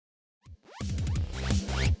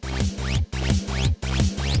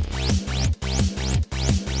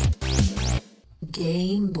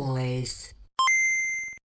Game Boys.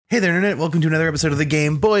 Hey there, Internet. Welcome to another episode of the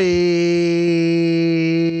Game Boys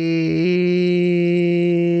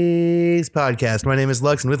podcast. My name is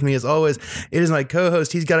Lux, and with me, as always, it is my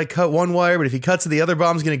co-host. He's got to cut one wire, but if he cuts it, the other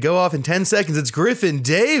bomb's going to go off in 10 seconds. It's Griffin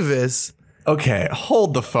Davis. Okay,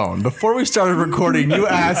 hold the phone. Before we started recording, you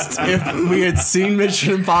asked if we had seen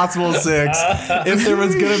Mission Impossible 6, if there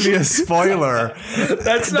was going to be a spoiler.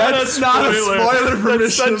 That's not a spoiler for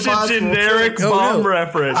That's Mission such Impossible a generic 6. bomb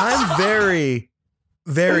reference. I'm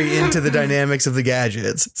very into the dynamics of the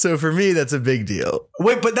gadgets. So for me, that's a big deal.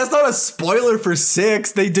 Wait, but that's not a spoiler for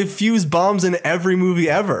 6. They defuse bombs in every movie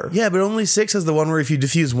ever. Yeah, but only 6 has the one where if you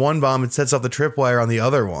defuse one bomb, it sets off the tripwire on the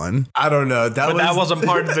other one. I don't know. But that wasn't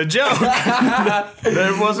part of the joke.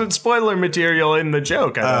 There wasn't spoiler material in the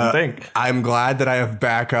joke, I don't think. I'm glad that I have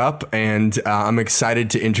backup, and I'm excited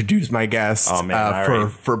to introduce my guest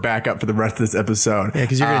for backup for the rest of this episode. Yeah,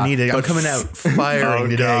 because you're going to need it. I'm coming out firing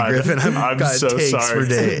today, God. Griffin. I'm got so takes sorry. for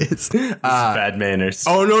days. Bad manners.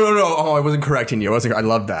 Oh, no. Oh, I wasn't correcting you. I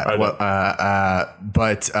love that.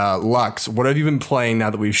 But Lux, what have you been playing now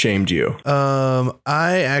that we've shamed you?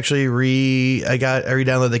 I actually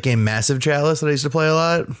re-downloaded that game Massive Chalice that I used to play a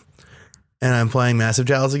lot. And I'm playing Massive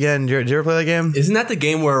Chalice again. Did you ever play that game? Isn't that the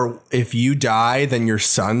game where if you die, then your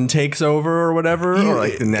son takes over or whatever? Or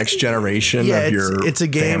like the next generation of your it's a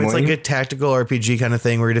game. family? It's like a tactical RPG kind of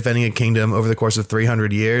thing where you're defending a kingdom over the course of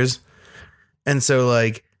 300 years. And so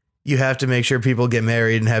like you have to make sure people get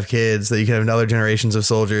married and have kids so that you can have other generations of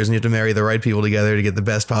soldiers, and you have to marry the right people together to get the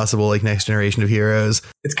best possible like next generation of heroes.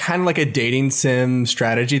 It's kind of like a dating sim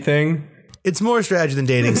strategy thing. It's more strategy than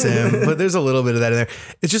dating sim, but there's a little bit of that in there.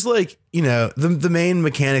 It's just like, you know, the main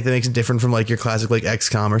mechanic that makes it different from like your classic like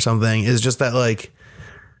XCOM or something is just that like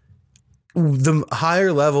the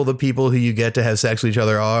higher level the people who you get to have sex with each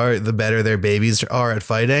other are, the better their babies are at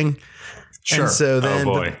fighting. Sure. And so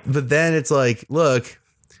then, but then it's like, look,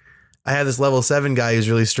 I have this level 7 guy who's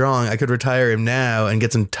really strong. I could retire him now and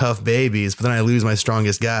get some tough babies, but then I lose my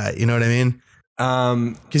strongest guy. You know what I mean?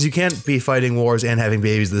 Because you can't be fighting wars and having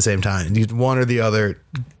babies at the same time. You one or the other,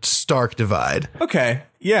 stark divide. Okay.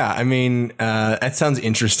 Yeah. I mean, that sounds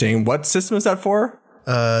interesting. What system is that for?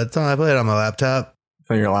 I play it on my laptop.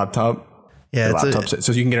 On your laptop? Yeah,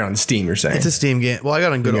 so you can get it on Steam, you're saying? It's a Steam game. Well, I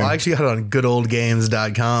actually got it on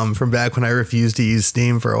goodoldgames.com from back when I refused to use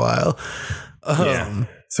Steam for a while. Yeah.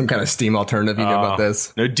 Some kind of Steam alternative you know about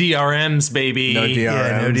this? No DRMs, baby. No DRMs.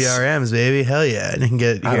 Yeah, no DRMs, baby. Hell yeah. And you can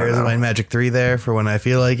get Heroes of Might and Magic 3 there for when I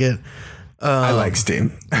feel like it. I like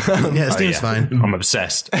Steam. Yeah, Steam's fine. I'm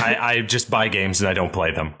obsessed. I just buy games and I don't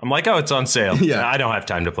play them. I'm like, oh, it's on sale. Yeah. I don't have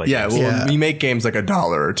time to play Yeah, games. well, we make games like $1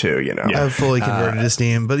 or $2, you know. Yeah. I've fully converted to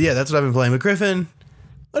Steam. But yeah, that's what I've been playing. But Griffin,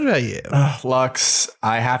 what about you? Lux,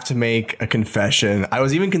 I have to make a confession. I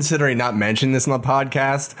was even considering not mentioning this on the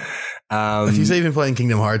podcast. If you say you've been playing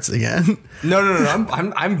Kingdom Hearts again. No.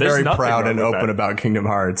 I'm very proud and open about Kingdom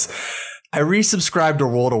Hearts. I resubscribed to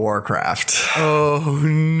World of Warcraft. Oh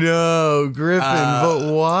no, Griffin, but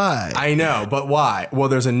why? I know, but why? Well,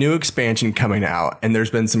 there's a new expansion coming out, and there's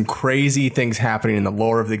been some crazy things happening in the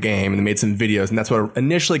lore of the game, and they made some videos, and that's what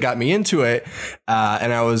initially got me into it,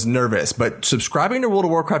 and I was nervous. But subscribing to World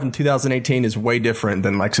of Warcraft in 2018 is way different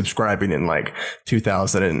than like subscribing in like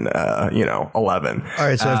 2011. All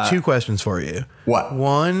right, so I have two questions for you. What?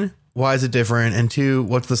 One, why is it different? And two,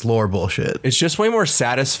 what's this lore bullshit? It's just way more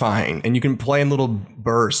satisfying, and you can play in little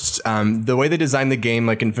bursts. The way they designed the game,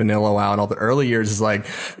 like in Vanilla WoW and all the early years, is like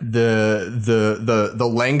the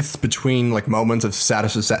lengths between like moments of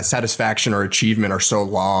satisfaction or achievement are so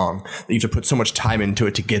long that you have to put so much time into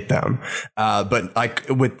it to get them. But like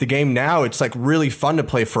with the game now, it's like really fun to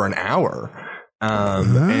play for an hour.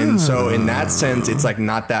 And so in that sense, it's like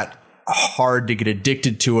not that hard to get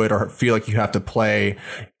addicted to it or feel like you have to play,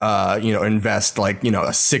 invest like,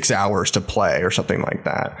 6 hours to play or something like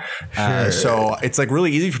that. So it's like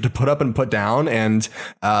really easy to put up and put down. And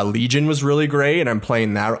Legion was really great. And I'm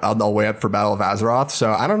playing that all the way up for Battle of Azeroth.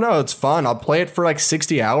 So I don't know. It's fun. I'll play it for like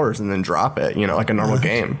 60 hours and then drop it, like a normal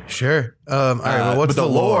game. Sure. All right. Well, what's the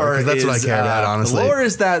lore? 'Cause that's what I care about, honestly. The lore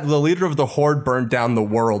is that the leader of the Horde burnt down the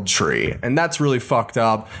World Tree. And that's really fucked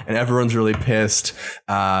up. And everyone's really pissed.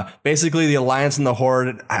 Basically, the Alliance and the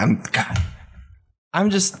Horde.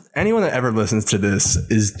 Anyone that ever listens to this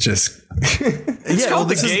is just. It's called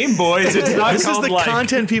the Game Boys. It's not this called is the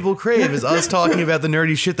content people crave, is us talking about the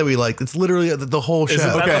nerdy shit that we like. It's literally the whole show.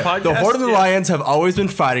 The Horde and the Alliance have always been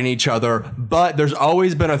fighting each other, but there's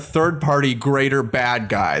always been a third party greater bad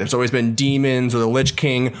guy. There's always been demons or the Lich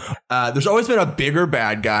King. There's always been a bigger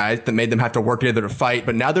bad guy that made them have to work together to fight,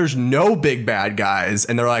 but now there's no big bad guys,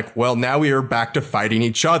 and they're like, well, now we are back to fighting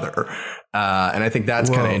each other. And I think that's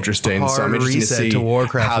kind of interesting. So I'm interested to see to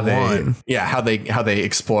Warcraft how they, 1. how they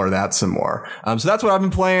explore that some more. So that's what I've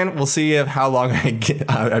been playing. We'll see how long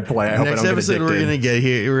I play. I hope Next I don't episode, get we're gonna get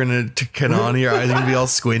here. We're gonna Kanani. Your eyes are gonna be all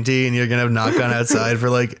squinty, and you're gonna have knock on outside for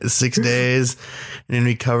like 6 days, and then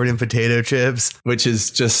be covered in potato chips. Which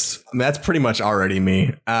is just that's pretty much already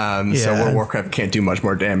me. So World of Warcraft can't do much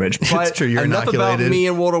more damage. But it's true. You're enough inoculated. about me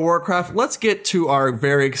and World of Warcraft. Let's get to our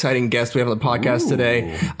very exciting guest we have on the podcast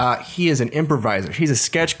today. He is an improviser. He's a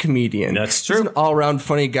sketch comedian. That's true. He's an all-around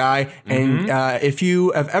funny guy. And if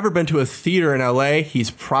you have ever been to a theater in LA,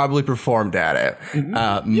 he's probably performed at it.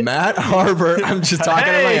 Matt Harbert. I'm just talking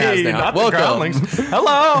to my ass now. Not Welcome.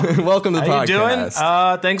 Hello. Welcome to the How podcast.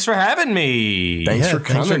 you doing? Thanks for having me. Thanks for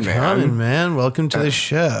coming, man. Welcome to the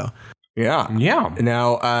show. Yeah.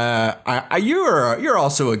 Now, you're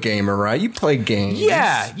also a gamer, right? You play games.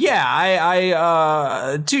 Yeah.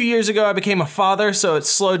 I 2 years ago I became a father, so it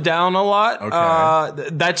slowed down a lot. Okay.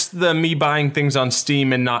 That's the me buying things on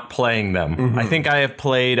Steam and not playing them. I think I have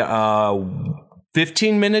played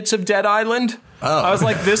 15 minutes of Dead Island. I was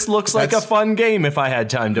like, this looks like a fun game if I had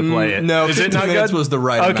time to play it. No, is it 15 not minutes good? was the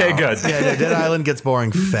right Okay, amount. good. Yeah, Dead Island gets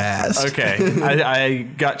boring fast. Okay. I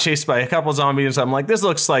got chased by a couple zombies. I'm like, this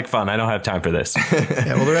looks like fun. I don't have time for this.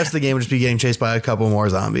 Yeah, well, the rest of the game would just be getting chased by a couple more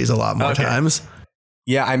zombies a lot more times.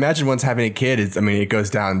 Yeah, I imagine once having a kid, it goes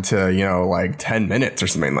down to, like 10 minutes or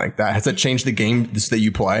something like that. Has that changed the games that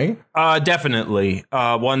you play? Definitely.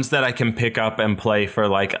 Ones that I can pick up and play for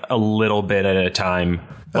like a little bit at a time.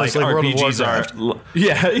 Like World of Warcraft. No,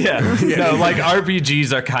 like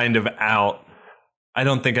RPGs are kind of out. I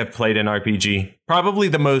don't think I've played an RPG. Probably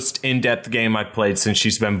the most in-depth game I've played since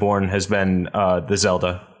she's been born has been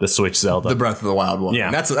the Switch Zelda. The Breath of the Wild one. Yeah.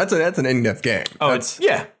 That's an in-depth game. But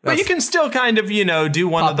you can still kind of, do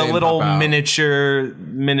one of the little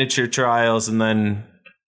miniature trials and then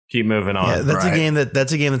keep moving on. Yeah,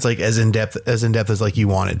 that's a game that's like as in depth as like you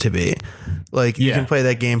want it to be. Like you can play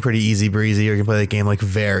that game pretty easy breezy, or you can play that game like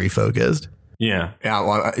very focused. Yeah. Yeah.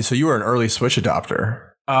 Well, so you were an early Switch adopter.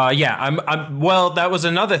 Well, that was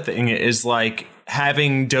another thing is like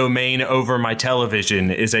having domain over my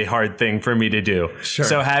television is a hard thing for me to do. Sure.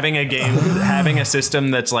 So having a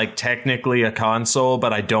system that's like technically a console,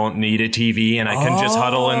 but I don't need a TV and I can just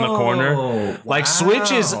huddle in the corner. Like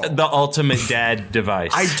Switch is the ultimate dad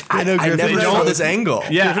device. I never saw this angle.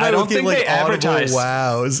 Yeah, I don't think they advertise.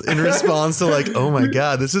 Wows in response to like, oh my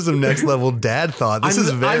god, this is some next level dad thought. This is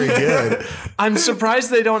very good. I'm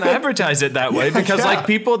surprised they don't advertise it that way because like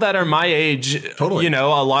people that are my age, Totally. a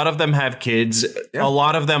lot of them have kids. Yeah. A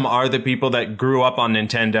lot of them are the people that grew up on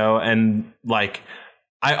Nintendo and like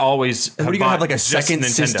I always. And what are you gonna have like a second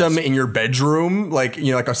system in your bedroom, like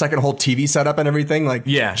like a second whole TV setup and everything, like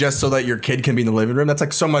just so that your kid can be in the living room? That's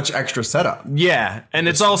like so much extra setup. Yeah, and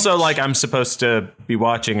it's also like I'm supposed to be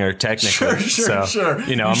watching her technically. Sure.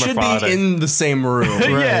 I'm a father. father. Be in the same room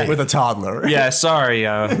with a toddler. Yeah, sorry,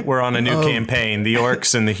 we're on a new campaign. The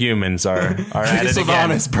orcs and the humans are at it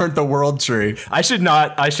again. Sylvanas burnt the world tree. I should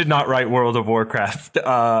not write World of Warcraft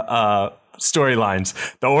storylines.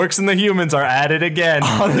 The orcs and the humans are at it again.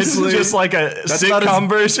 Honestly, it's just like a sitcom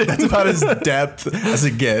version. That's about as depth as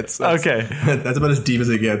it gets. That's about as deep as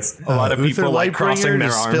it gets. A lot of people like crossing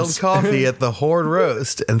their arms. Spilled coffee at the Horde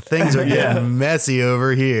roast, and things are getting messy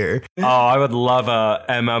over here. Oh, I would love a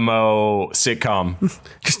MMO sitcom.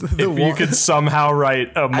 If you could somehow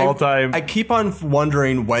write a I keep on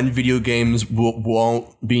wondering when video games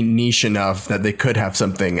won't be niche enough that they could have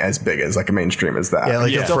something as big as like a mainstream as that. Yeah,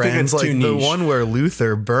 like the Friends, like the one where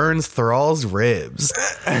Luther burns Thrall's ribs.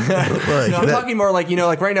 I'm talking more like,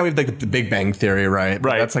 like right now we have like the Big Bang Theory, right?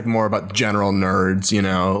 Right. That's like more about general nerds,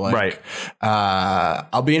 right.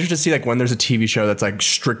 I'll be interested to see like when there's a TV show that's like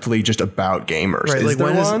strictly just about gamers. Right. Is like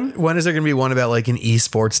there one? When is there going to be one about like an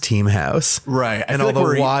esports team house? Right. And all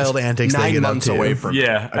the wild antics they get up to. Away from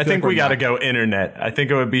I think we got to go internet. I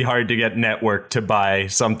think it would be hard to get network to buy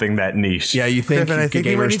something that niche. Yeah, you think? Griffin, I think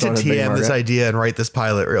we need to TM this idea and write this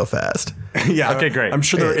pilot real fast. Yeah. Okay, great. I'm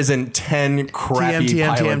sure there isn't 10 crappy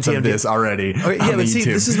pilots of this already. Okay, yeah, but see,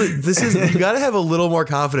 this is you got to have a little more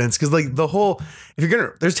confidence because like the whole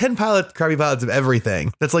there's 10 crappy pilots of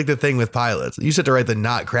everything. That's like the thing with pilots. You just have to write the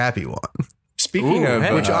not crappy one. Speaking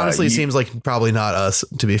of, which honestly seems like probably not us,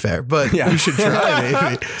 to be fair, but we should try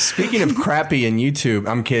maybe. Speaking of crappy in YouTube,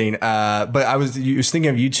 I'm kidding. But I was thinking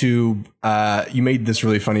of YouTube. You made this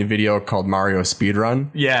really funny video called Mario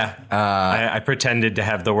Speedrun. Yeah. I pretended to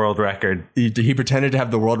have the world record. He pretended to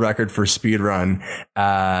have the world record for speedrun.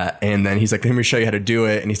 And then he's like, let me show you how to do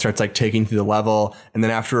it. And he starts like taking through the level. And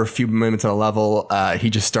then after a few moments of the level, he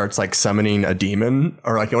just starts like summoning a demon,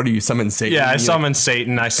 or like, what do you summon, Satan? Yeah, I summon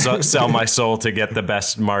Satan. I sell my soul to get the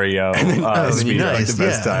best Mario speed. Like the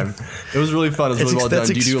best time. It was really fun. It was really well done.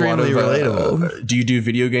 Do you do a lot of relatable. Do you do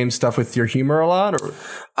video game stuff with your humor a lot? Or?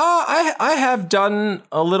 I have done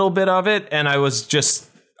a little bit of it, and I was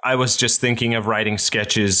just thinking of writing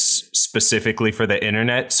sketches specifically for the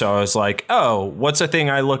internet. So I was like, oh, what's a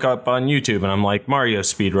thing I look up on YouTube? And I'm like, Mario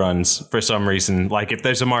speedruns for some reason. Like if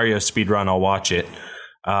there's a Mario speedrun, I'll watch it.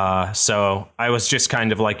 So I was just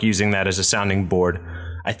kind of like using that as a sounding board.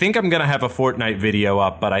 I think I'm going to have a Fortnite video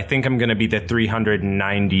up, but I think I'm going to be the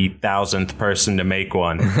 390,000th person to make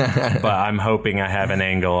one. But I'm hoping I have an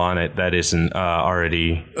angle on it that isn't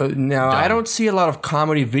already No, I don't see a lot of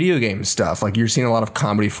comedy video game stuff. Like you're seeing a lot of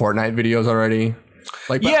comedy Fortnite videos already.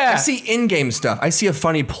 Like, I see in-game stuff. I see a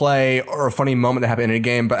funny play or a funny moment that happened in a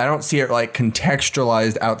game, but I don't see it like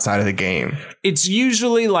contextualized outside of the game. It's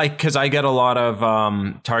usually like, because I get a lot of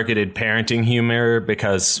targeted parenting humor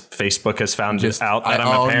because Facebook has found out that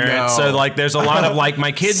I'm a parent. No. So like, there's a lot of like,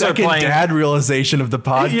 my kids are playing. Dad realization of the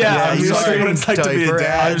podcast. Yeah, I'm sorry. What it's like to be a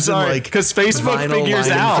dad. I'm sorry, because Facebook figures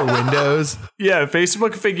out for Windows. Yeah,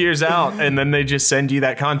 Facebook figures out, and then they just send you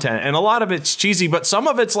that content, and a lot of it's cheesy, but some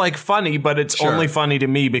of it's like funny, but it's only funny to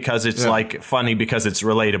me because it's like funny because it's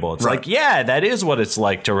relatable. It's like, yeah, that is what it's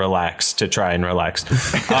like to relax, to try and relax.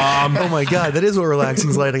 Oh my God, that is what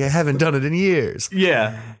relaxing's like. I haven't done it in years.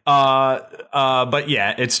 Yeah. But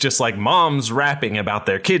yeah, it's just like moms rapping about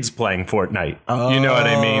their kids playing Fortnite. You know what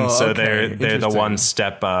I mean? So they're the one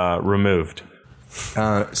step removed.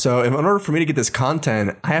 So in order for me to get this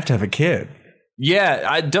content, I have to have a kid. Yeah,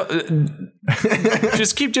 I don't.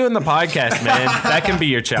 Just keep doing the podcast, man. That can be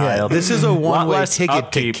your child. Yeah, this is a one-way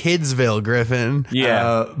ticket to Kidsville, Griffin.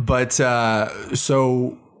 Yeah, but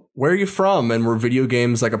so where are you from? And were video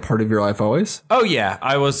games like a part of your life always? Oh yeah,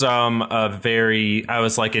 I was I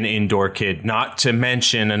was like an indoor kid. Not to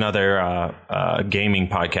mention another gaming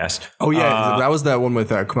podcast. Oh yeah, that was that one with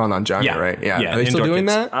Kumail Nanjiani, right? Yeah. Are they still doing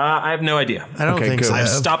that? I have no idea. I don't think so. I've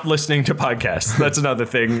stopped listening to podcasts. That's another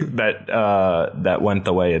thing that went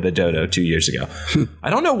the way of the dodo 2 years ago. I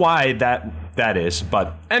don't know why that is,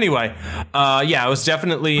 but anyway, I was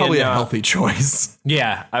definitely probably a healthy choice.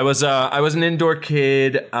 Yeah, I was an indoor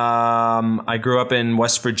kid. I grew up in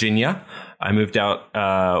West Virginia. I moved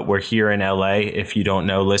out. We're here in LA. If you don't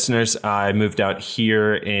know, listeners, I moved out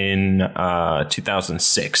here in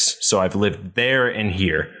 2006. So I've lived there and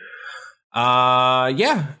here.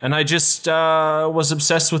 And I just was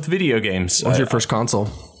obsessed with video games. What was your first console?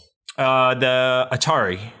 The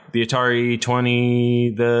Atari. The Atari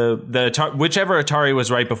 20, whichever Atari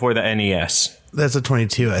was right before the NES. That's a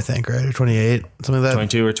 22, I think, right? Or 28, something like that.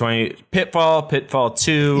 22 or 20. Pitfall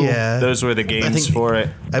 2. Yeah. Those were the games for it.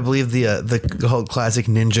 I believe the whole classic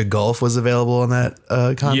Ninja Golf was available on that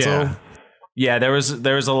console. Yeah, there was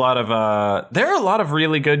a lot of there are a lot of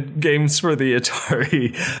really good games for the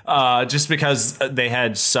Atari, just because they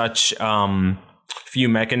had such few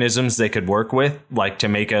mechanisms they could work with, like to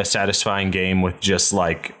make a satisfying game with just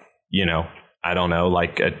like, I don't know,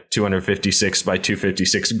 like a 256 by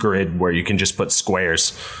 256 grid where you can just put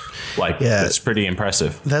squares. It's pretty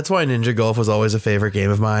impressive. That's why Ninja Golf was always a favorite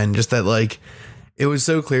game of mine. Just that, like, it was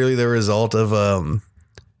so clearly the result of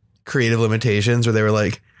creative limitations where they were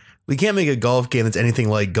like, we can't make a golf game that's anything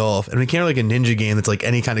like golf, and we can't make a ninja game that's like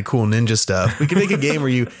any kind of cool ninja stuff. We can make a game where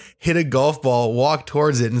you hit a golf ball, walk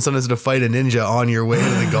towards it, and sometimes to fight a ninja on your way to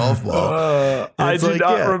the golf ball. I do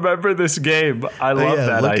not remember this game. I love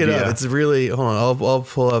that idea. Look it up. It's really, hold on, I'll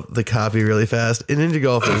pull up the copy really fast. In Ninja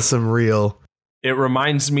Golf is some real... It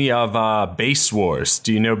reminds me of Base Wars.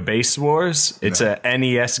 Do you know Base Wars? It's a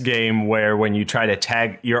NES game where when you try to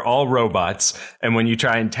tag, you're all robots, and when you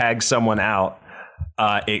try and tag someone out,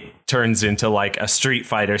 it turns into like a Street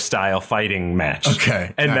Fighter style fighting match.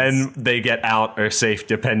 Okay. And then they get out or safe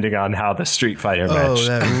depending on how the Street Fighter match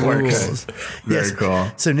works. Very cool.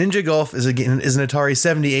 So Ninja Golf is an Atari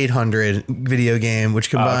 7800 video game which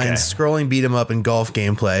combines scrolling beat 'em up and golf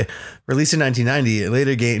gameplay. Released in 1990, it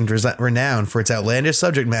later gained renown for its outlandish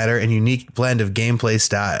subject matter and unique blend of gameplay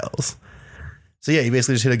styles. So yeah, you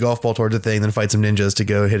basically just hit a golf ball towards a thing, then fight some ninjas to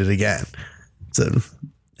go hit it again. So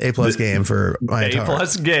A+ game for my entire. A+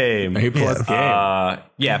 game. A+ game.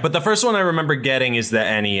 Yeah, but the first one I remember getting is the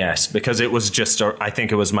NES because it was just, I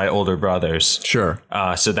think it was my older brother's. Sure.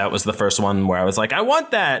 So that was the first one where I was like, I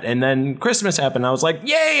want that. And then Christmas happened. I was like,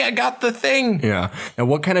 yay, I got the thing. Yeah. And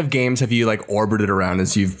what kind of games have you like orbited around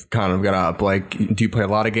as you've kind of got up? Like, do you play a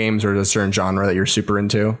lot of games or is there a certain genre that you're super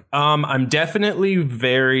into? I'm definitely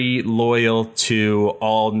very loyal to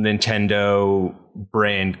all Nintendo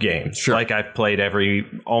brand games. Sure. Like I've played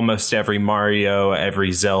almost every Mario,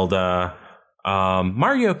 every Zelda,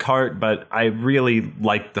 Mario Kart, but I really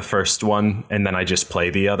like the first one, and then I just play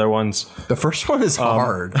the other ones. The first one is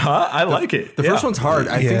hard. I like it. The first one's hard.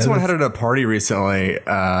 I think someone had it at a party recently,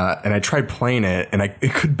 and I tried playing it, and I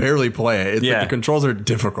could barely play it. It's like the controls are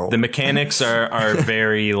difficult. The mechanics are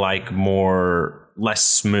very like less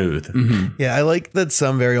smooth. Mm-hmm. Yeah, I like that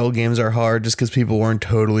some very old games are hard just because people weren't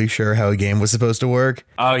totally sure how a game was supposed to work.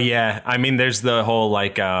 Oh yeah, I mean, there's the whole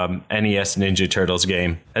like NES Ninja Turtles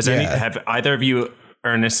game. Have either of you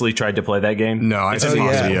earnestly tried to play that game? No, I did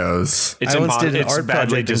videos. I once did an art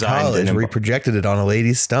project in college where we projected it on a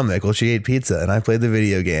lady's stomach while she ate pizza, and I played the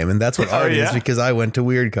video game, and that's what art is because I went to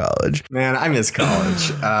weird college. Man, I miss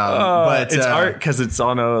college. But it's art because it's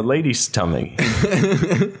on a lady's tummy.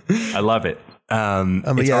 I love it.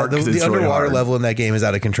 But yeah, the underwater level in that game is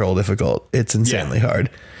out of control difficult. It's insanely hard.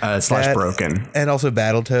 Slash broken. And also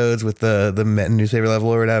Battletoads with the newspaper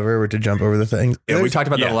level or whatever, where to jump over the things. Yeah, we talked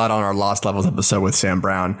about that a lot on our Lost Levels episode with Sam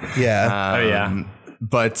Brown. Yeah.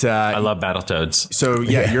 But I love Battletoads. So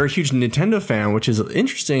you're a huge Nintendo fan, which is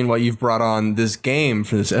interesting why you've brought on this game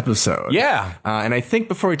for this episode. Yeah. And I think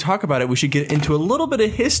before we talk about it, we should get into a little bit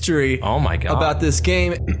of history about this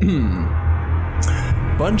game.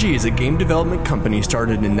 Bungie is a game development company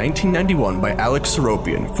started in 1991 by Alex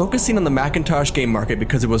Seropian. Focusing on the Macintosh game market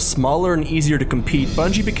because it was smaller and easier to compete,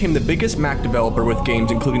 Bungie became the biggest Mac developer with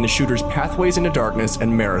games including the shooters Pathways into Darkness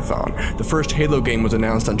and Marathon. The first Halo game was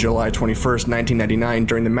announced on July 21st, 1999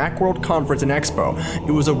 during the Macworld Conference and Expo.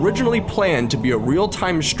 It was originally planned to be a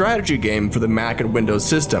real-time strategy game for the Mac and Windows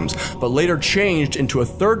systems, but later changed into a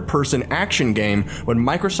third-person action game when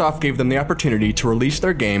Microsoft gave them the opportunity to release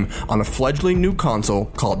their game on a fledgling new console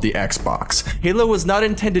called the Xbox. Halo was not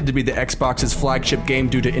intended to be the Xbox's flagship game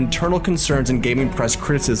due to internal concerns and gaming press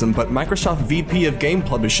criticism, but Microsoft VP of Game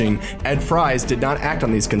Publishing, Ed Fries, did not act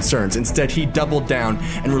on these concerns. Instead, he doubled down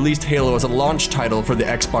and released Halo as a launch title for the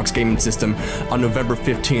Xbox gaming system on November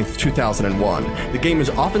 15th, 2001. The game is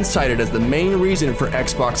often cited as the main reason for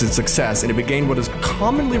Xbox's success, and it became what is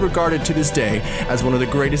commonly regarded to this day as one of the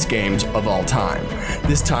greatest games of all time.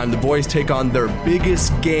 This time, the boys take on their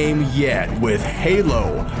biggest game yet with Halo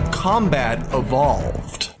Combat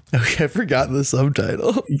Evolved. Okay, I forgot the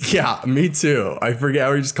subtitle. Yeah, me too. I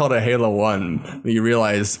forget. We just called it Halo 1. You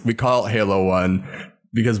realize we call it Halo 1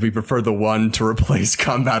 because we prefer the 1 to replace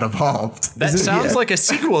Combat Evolved. That sounds like a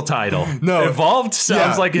sequel title. No. Evolved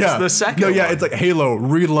sounds like it's the second one. It's like Halo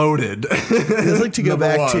Reloaded. It's like to go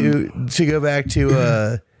back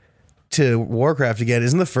to Warcraft again.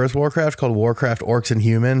 Isn't the first Warcraft called Warcraft Orcs and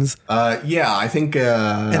Humans? Yeah, I think...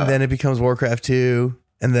 and then it becomes Warcraft 2,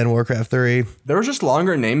 and then Warcraft 3. There were just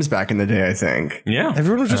longer names back in the day, I think. Yeah.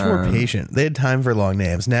 Everyone was just more patient. They had time for long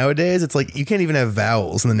names. Nowadays, it's like you can't even have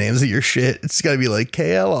vowels in the names of your shit. It's got to be like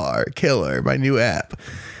KLR, Killer, my new app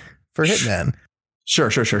for Hitman.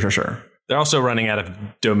 Sure. They're also running out of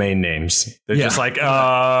domain names. They're just like,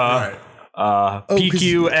 right.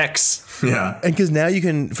 PQX. Yeah. And because now you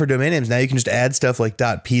can, for domain names, now you can just add stuff like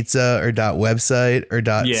 .pizza or .website or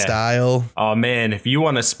 .style. Oh man, if you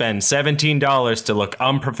want to spend $17 to look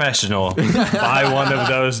unprofessional, buy one of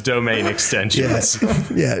those domain extensions.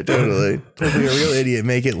 Yeah, totally. Totally a real idiot.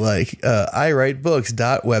 Make it like I write books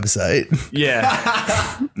 .website.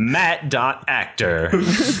 Yeah. Matt.actor.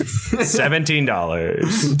 $17.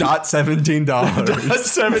 $17.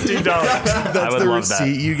 $17. That's the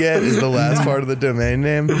receipt you get is the last part of the domain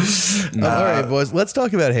name. All right, boys, let's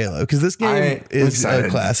talk about Halo because this game is a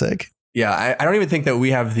classic. Yeah, I don't even think that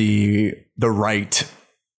we have the right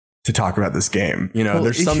to talk about this game. You know,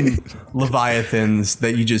 there's some leviathans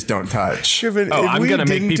that you just don't touch. If I'm going to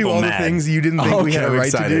make people do all mad. The things you didn't think we had a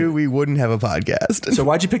right to do, we wouldn't have a podcast. So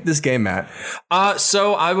why'd you pick this game, Matt?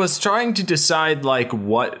 So I was trying to decide like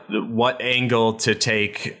what angle to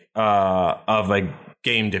take of a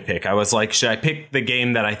game to pick. I was like, should I pick the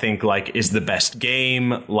game that I think like is the best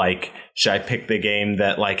game? Like, should I pick the game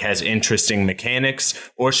that like has interesting mechanics,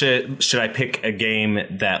 or should I pick a game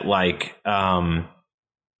that like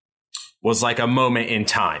was like a moment in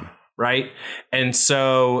time, right? And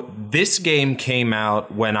so this game came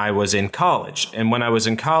out when I was in college. And when I was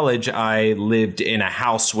in college, I lived in a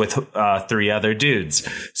house with 3 other dudes.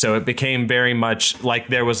 So it became very much like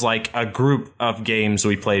there was like a group of games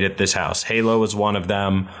we played at this house. Halo was one of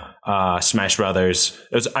them. Smash Brothers.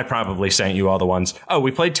 I probably sent you all the ones. Oh,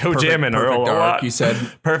 we played Toe Jam and Earl Dark, a lot. you said.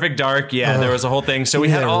 Perfect Dark. Yeah, there was a whole thing. So we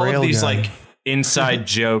had all of these Railgun. like inside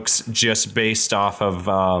jokes just based off of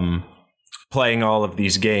playing all of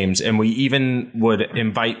these games. And we even would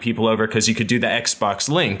invite people over because you could do the Xbox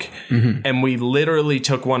link. And we literally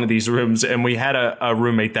took one of these rooms, and we had a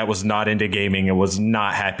roommate that was not into gaming and was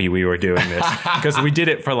not happy we were doing this because we did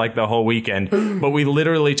it for like the whole weekend. But we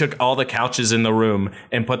literally took all the couches in the room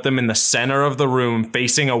and put them in the center of the room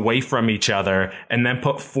facing away from each other, and then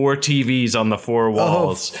put 4 TVs on the 4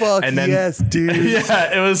 walls. Oh, fuck and then, yes, dude.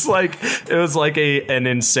 Yeah, it was like an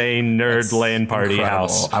insane nerd LAN party Incredible.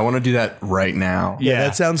 house. I want to do that right now. Yeah,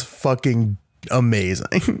 that sounds fucking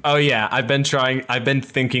amazing. Oh yeah, I've been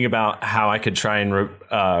thinking about how I could try and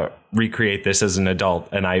recreate this as an adult,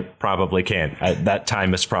 and I probably can't. That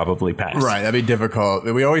time has probably passed. Right, that'd be difficult.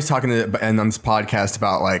 We always talking and on this podcast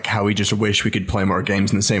about like how we just wish we could play more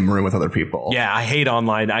games in the same room with other people. Yeah, I hate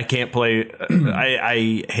online. I can't play.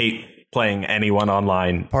 I hate playing anyone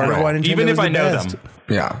online. Part of why Nintendo even if is I the know best. them.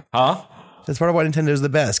 Yeah. Huh? That's part of why Nintendo's the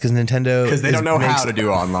best, because Because they don't know how to do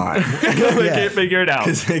online. They can't figure it out.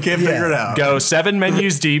 They can't figure it out. Go 7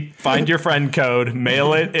 menus deep, find your friend code,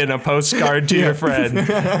 mail it in a postcard to your friend,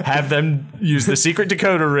 have them use the secret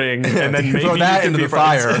decoder ring, and then maybe Throw that you can into be the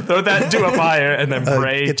friends. fire. Throw that into a fire, and then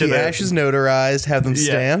pray Get to the ashes notarized, have them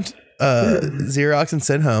stamped, Xerox, and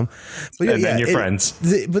sent home. But And then your friends.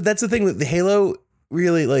 But that's the thing with the Halo.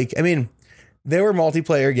 Really, like, I mean, there were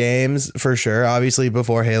multiplayer games for sure, obviously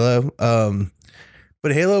before Halo.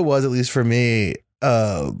 But Halo was, at least for me,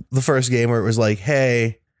 the first game where it was like,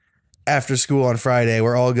 hey, after school on Friday,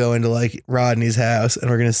 we're all going to like Rodney's house and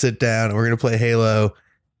we're going to sit down and we're going to play Halo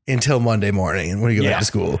until Monday morning and when you go back to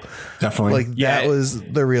school. Definitely. Like that was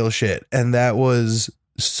the real shit. And that was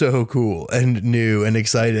so cool and new and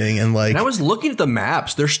exciting. And like, And I was looking at the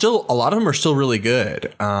maps. They're still, a lot of them are still really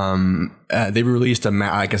good. They released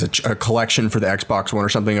I guess a collection for the Xbox One or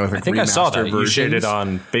something. With like I think I saw that. remastered You shared it versions.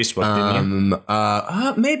 on Facebook,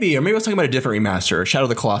 didn't you? Maybe I was talking about a different remaster, Shadow of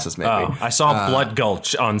the Colossus. Maybe. Oh, I saw Blood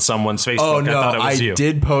Gulch on someone's Facebook. Oh no, I thought it was you.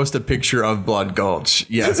 did post a picture of Blood Gulch.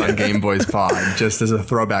 Yes, on Game Boys Pod, just as a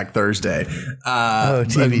throwback Thursday.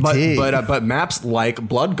 TBT. But maps like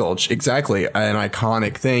Blood Gulch, exactly, an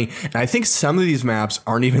iconic thing. And I think some of these maps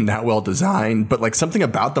aren't even that well designed, but like something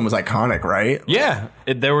about them was iconic, right? Yeah,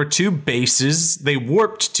 there were 2 bases. They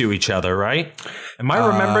warped to each other, right? Am I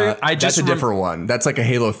remembering? That's a different one. That's like a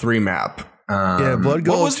Halo 3 map. yeah, Blood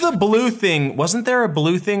Gulch. What was the blue thing? Wasn't there a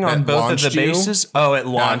blue thing on That both of launched the you? bases? Oh, it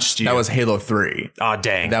launched you. That was Halo 3. Oh,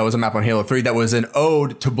 dang. That was a map on Halo 3 that was an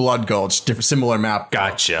ode to Blood Gulch, similar map.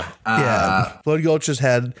 Gotcha. Blood Gulch just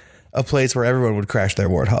had a place where everyone would crash their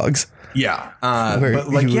warthogs. Yeah, Where but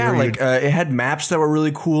like you- yeah, where like it had maps that were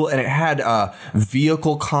really cool, and it had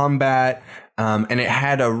vehicle combat, and it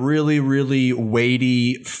had a really really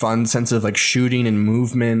weighty, fun sense of like shooting and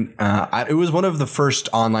movement. It was one of the first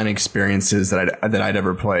online experiences that I'd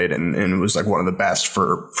ever played, and it was like one of the best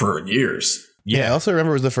for years. Yeah, I also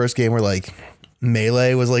remember it was the first game where like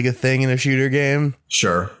melee was like a thing in a shooter game.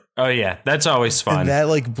 Sure. Oh, yeah. That's always fun. And that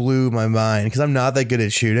like blew my mind because I'm not that good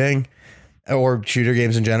at shooting or shooter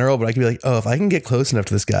games in general, but I can be like, oh, if I can get close enough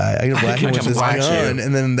to this guy, I can whack him with this gun,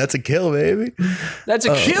 and then that's a kill, baby. That's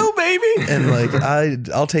a kill, baby. And like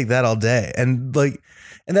I'll take that all day. And like,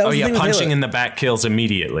 and that was the thing with punching Halo. in the back kills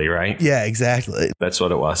immediately, right? Yeah, exactly. That's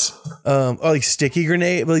what it was. Or like sticky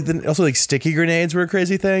grenade, but like also like sticky grenades were a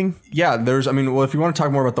crazy thing. Yeah, if you want to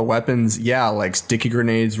talk more about the weapons, yeah, like sticky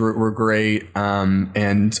grenades were great.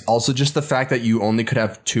 And also just the fact that you only could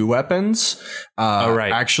have 2 weapons,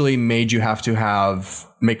 actually made you have to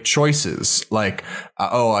make choices. Like,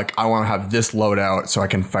 I want to have this loadout so I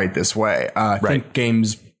can fight this way. I think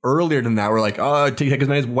games earlier than that were like, take as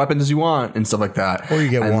many weapons as you want and stuff like that. Or you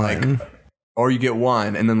get one. Like, or you get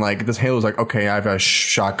one, and then like this Halo's like, okay, I have a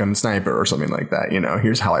shotgun sniper or something like that. You know,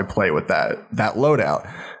 here's how I play with that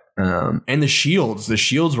loadout. And the shields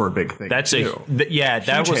were a big thing. That's too.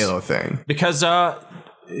 that was Halo thing because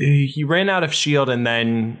you ran out of shield and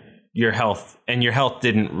then your health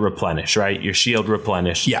didn't replenish, right? Your shield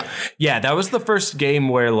replenished. Yeah, that was the first game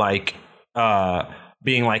where like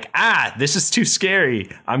being like, this is too scary,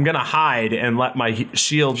 I'm gonna hide and let my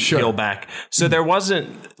shield heal back. So there wasn't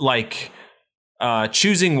like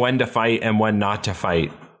choosing when to fight and when not to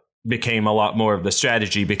fight became a lot more of the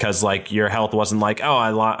strategy, because like your health wasn't like, oh,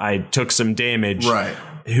 I took some damage. Right.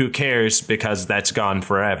 Who cares, because that's gone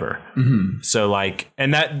forever. So like,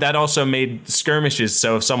 and that also made skirmishes.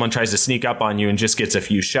 So if someone tries to sneak up on you and just gets a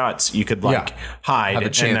few shots, you could like hide, have a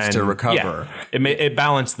chance to recover. It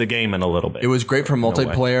balanced the game in a little bit. It was great for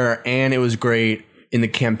multiplayer, and it was great in the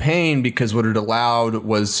campaign because what it allowed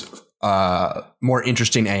was more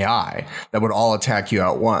interesting AI that would all attack you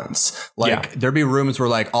at once. Like there'd be rooms where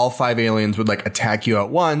like all 5 aliens would like attack you at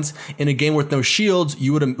once. In a game with no shields,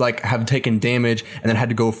 you would have taken damage and then had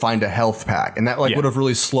to go find a health pack, and that would have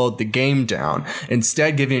really slowed the game down.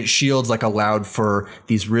 Instead, giving it shields like allowed for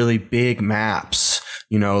these really big maps.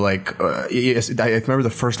 You know, like I remember the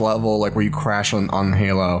first level, like where you crash on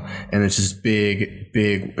Halo, and it's this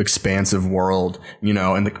big, expansive world, you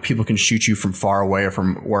know, and the people can shoot you from far away or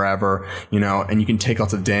from wherever, you know, and you can take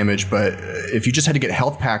lots of damage. But if you just had to get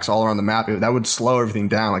health packs all around the map, that would slow everything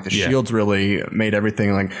down. Like the shields really made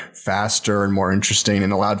everything like faster and more interesting,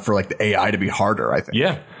 and allowed for like the AI to be harder, I think.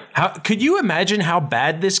 Yeah. How could you imagine how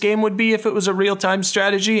bad this game would be if it was a real-time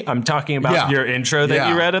strategy? I'm talking about your intro that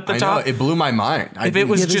you read at the top. It blew my mind. If it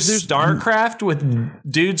was just StarCraft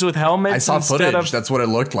with dudes with helmets, I saw footage. That's what it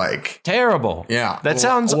looked like. Terrible. Yeah, that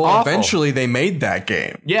sounds awful. Eventually, they made that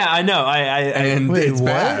game. Yeah, I know. It's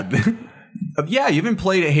bad. Yeah, you haven't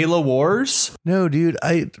played Halo Wars? No, dude.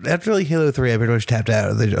 After like Halo 3, I pretty much tapped out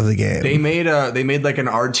of the game. They made like an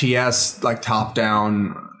RTS like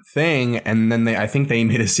top-down thing, and then I think they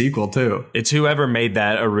made a sequel too. It's whoever made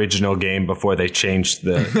that original game before they changed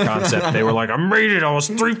the concept. They were like, I made it. I was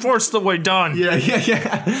 3/4 the way done. Yeah.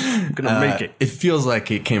 I'm gonna make it. It feels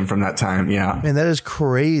like it came from that time. Yeah, man, that is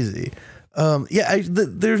crazy.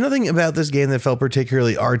 There's nothing about this game that felt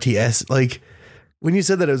particularly RTS. Like when you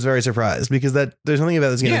said that, I was very surprised, because there's nothing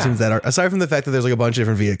about this game that seems that aside from the fact that there's like a bunch of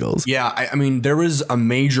different vehicles. Yeah, I mean, there was a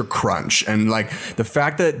major crunch, and like the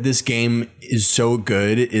fact that this game is so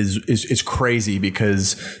good is crazy,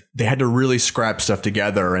 because they had to really scrap stuff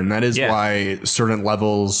together, and that is why certain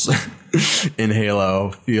levels in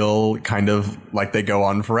Halo feel kind of like they go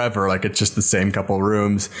on forever, like it's just the same couple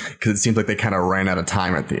rooms, because it seems like they kind of ran out of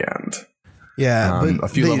time at the end. Yeah, a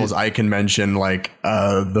few levels I can mention, like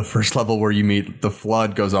the first level where you meet the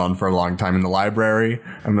Flood goes on for a long time in the library.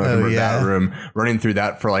 I don't know if you remember that room, running through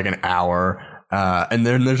that for like an hour. And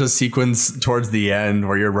then there's a sequence towards the end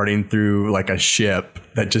where you're running through like a ship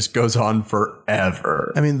that just goes on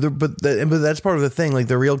forever. I mean, but that's part of the thing. Like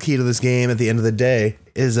the real key to this game at the end of the day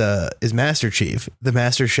is Master Chief, the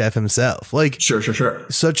Master Chef himself. Like sure.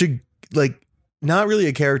 Such a not really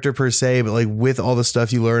a character per se, but like with all the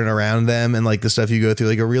stuff you learn around them and like the stuff you go through,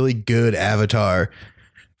 like a really good avatar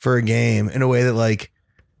for a game in a way that like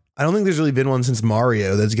I don't think there's really been one since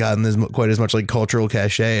Mario that's gotten quite as much like cultural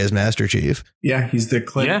cachet as Master Chief. Yeah, he's the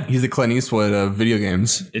Clint Eastwood of video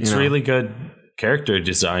games. It's really good character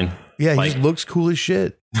design. Yeah, he just looks cool as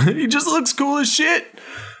shit. He just looks cool as shit.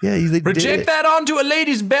 Yeah, project that onto a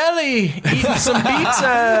lady's belly, eating some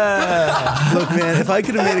pizza. Look, man, if I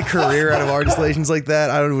could have made a career out of art installations like that,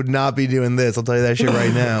 I would not be doing this. I'll tell you that shit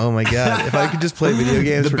right now. Oh my god, if I could just play video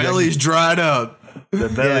games, the belly's dried up. The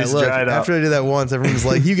belly's dried up. After I did that once, everyone's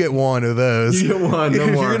like, "You get one of those. You get one. No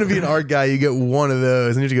if more. You're gonna be an art guy, you get one of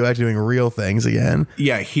those, and you have to go back to doing real things again."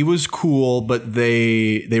 Yeah, he was cool, but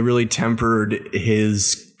they really tempered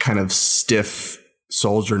his kind of stiff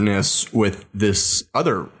soldierness with this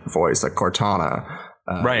other voice, like Cortana,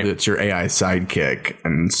 right? It's your AI sidekick,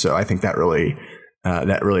 and so I think that really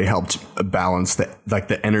helped balance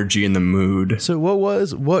the energy and the mood. So what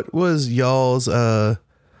was y'all's loadout?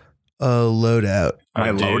 My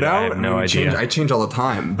loadout? I have no idea. I change all the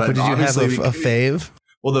time, but did you have a fave?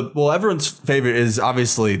 Well, everyone's favorite is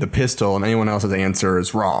obviously the pistol, and anyone else's answer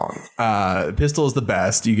is wrong. Pistol is the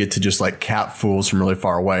best. You get to just like cap fools from really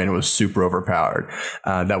far away, and it was super overpowered.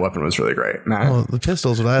 That weapon was really great. Well, the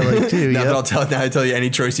pistol's what I like too. Now I tell you,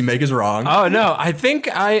 any choice you make is wrong. Oh no, I think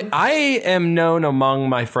I am known among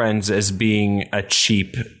my friends as being a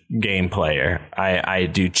cheap game player. I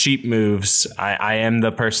do cheap moves. I am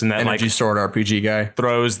the person that Energy sword RPG guy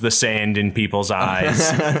throws the sand in people's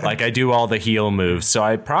eyes. Like I do all the heal moves. So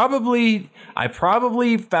I probably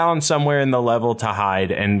found somewhere in the level to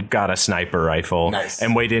hide and got a sniper rifle. Nice.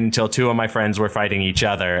 And waited until two of my friends were fighting each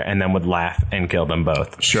other and then would laugh and kill them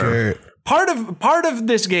both. Sure. Part of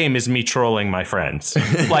this game is me trolling my friends.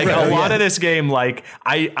 Like a lot of this game, like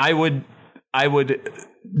I would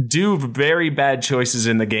do very bad choices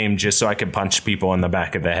in the game just so I could punch people in the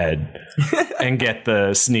back of the head and get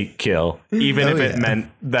the sneak kill, even if it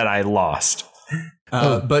meant that I lost.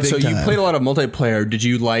 But so time. you played a lot of multiplayer. Did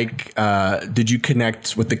you did you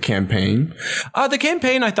connect with the campaign? The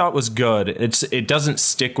campaign I thought was good. It doesn't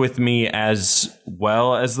stick with me as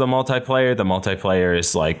well as the multiplayer. The multiplayer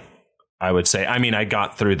is like, I would say, I mean, I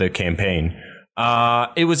got through the campaign.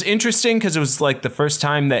 It was interesting because it was like the first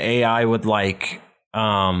time the AI would like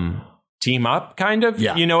team up, kind of.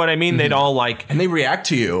 Yeah. You know what I mean? Mm-hmm. They'd all like, and they react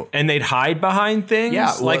to you, and they'd hide behind things.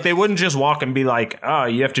 Yeah, well, like they wouldn't just walk and be like, "Oh,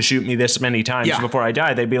 you have to shoot me this many times before I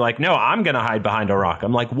die." They'd be like, "No, I'm gonna hide behind a rock."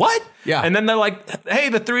 I'm like, "What?" Yeah. And then they're like, "Hey,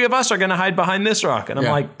 the three of us are gonna hide behind this rock," and I'm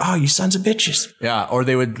like, "Oh, you sons of bitches!" Yeah. Or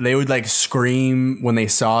they would like scream when they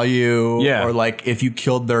saw you. Yeah. Or like if you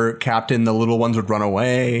killed their captain, the little ones would run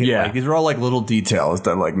away. Yeah. Like, these are all like little details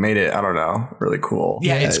that like made it, I don't know, really cool.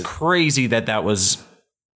 Yeah, it's crazy that was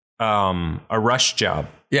a rush job.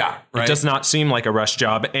 Yeah, right. It does not seem like a rush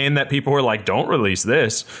job, and that people were like, "Don't release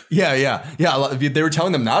this." Yeah. They were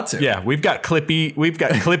telling them not to. Yeah, we've got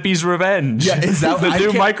Clippy's Revenge. Yeah, is that the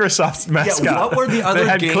new Microsoft mascot? Yeah, what were the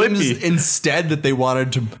other games Clippy instead that they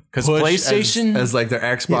wanted to push PlayStation as like their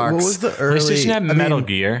Xbox? Yeah, what was the early? PlayStation had Metal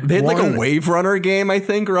Gear. They had like a Wave Runner game, I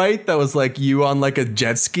think, right? That was like you on like a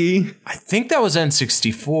jet ski. I think that was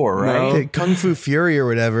N64, right? No. Kung Fu Fury or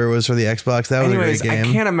whatever was for the Xbox. That was a great game.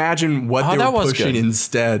 I can't imagine what they were pushing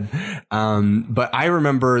instead. But I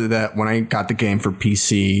remember that when I got the game for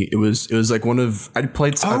PC, it was like I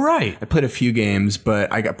played a few games,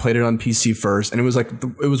 but I played it on PC first, and it was like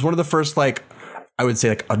it was one of the first like I would say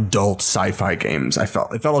like adult sci-fi games. It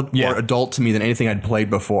felt more adult to me than anything I'd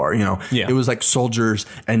played before. You know, It was like soldiers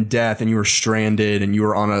and death, and you were stranded, and you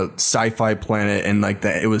were on a sci-fi planet, and like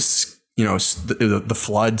that. It was. You know, the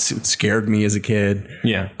floods scared me as a kid.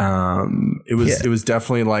 Yeah. It was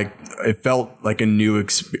definitely like, it felt like a new,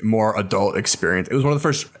 more adult experience. It was one of the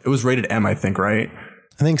first, it was rated M, I think, right?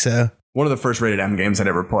 I think so. One of the first rated M games I'd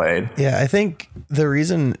ever played. Yeah, I think the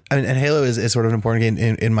reason, and Halo is sort of an important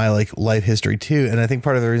game in my like life history too. And I think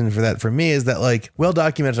part of the reason for that for me is that like well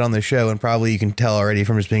documented on the show, and probably you can tell already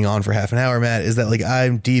from just being on for half an hour, Matt, is that like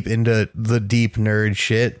I'm deep into the deep nerd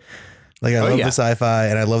shit. Like I love the sci-fi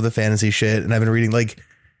and I love the fantasy shit, and I've been reading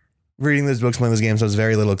those books, playing those games. I was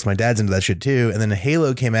very little because my dad's into that shit too. And then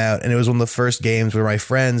Halo came out, and it was one of the first games where my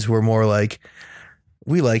friends who were more like,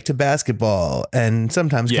 we like to basketball and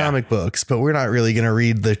sometimes comic books, but we're not really going to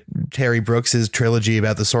read the Terry Brooks's trilogy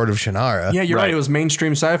about the Sword of Shannara. Yeah, you're right. It was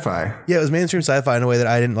mainstream sci-fi. Yeah, it was mainstream sfi in a way that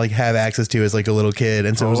I didn't like have access to as like a little kid.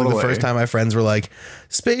 And so it was like the first time my friends were like,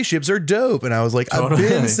 spaceships are dope. And I was like, I've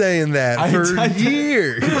been saying that for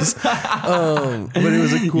years. But it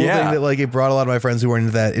was a cool thing that like it brought a lot of my friends who were into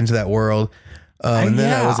that world. And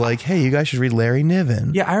then I was like, hey, you guys should read Larry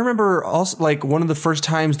Niven. Yeah, I remember also like one of the first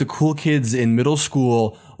times the cool kids in middle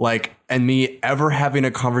school, like, and me ever having a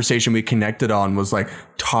conversation we connected on was like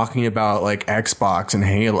talking about like Xbox and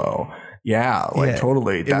Halo. Yeah,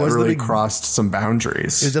 totally. That really crossed some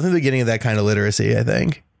boundaries. It was definitely the beginning of that kind of literacy, I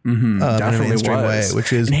think. Definitely in a way,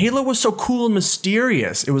 which is, and Halo was so cool and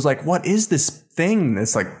mysterious. It was like, what is this thing?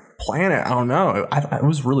 This like planet? I don't know. It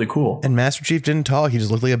was really cool. And Master Chief didn't talk. He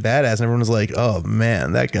just looked like a badass, and everyone was like, "Oh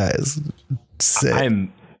man, that guy is sick."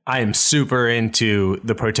 I am super into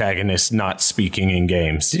the protagonist not speaking in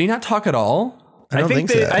games. Did he not talk at all? I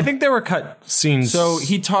think so. I think there were cut scenes. So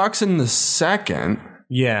he talks in the second.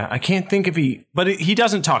 Yeah, I can't think if but he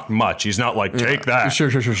doesn't talk much. He's not like, take that.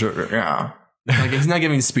 Sure. Yeah. Like he's not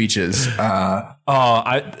giving speeches. This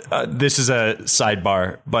is a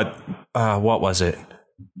sidebar, but what was it?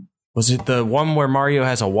 Was it the one where Mario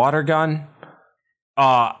has a water gun?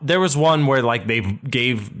 There was one where like they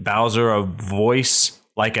gave Bowser a voice,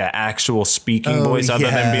 like an actual speaking voice, other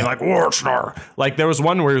than being like, Warchnar. Like there was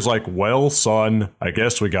one where he was like, well, son, I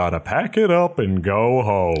guess we gotta pack it up and go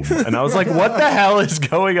home. And I was like, what the hell is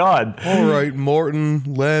going on? All right, Morton,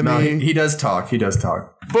 Lemmy. No, he does talk.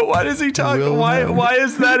 But why does he talk? Why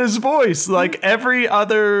is that his voice? Like every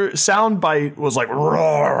other soundbite was like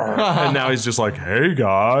roar, and now he's just like, "Hey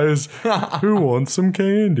guys, who wants some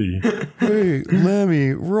candy?" Hey,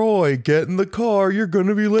 Lemmy, Roy, get in the car. You're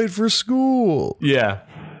gonna be late for school. Yeah.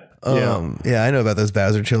 Yeah, I know about those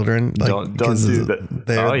Bowser children. Like, don't do that.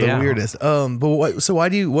 They're the weirdest. But why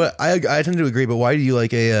do you? I tend to agree. But why do you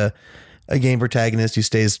like a game protagonist who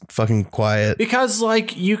stays fucking quiet? Because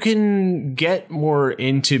like you can get more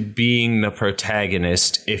into being the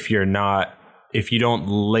protagonist if you don't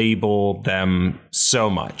label them so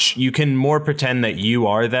much. You can more pretend that you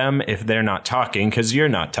are them if they're not talking, because you're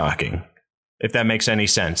not talking. if that makes any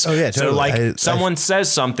sense. Oh, yeah, So totally. like someone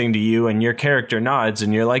says something to you and your character nods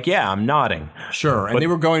and you're like, yeah, I'm nodding. Sure. And they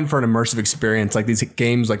were going for an immersive experience. Like these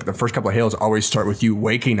games, like the first couple of Halos always start with you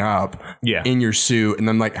waking up in your suit and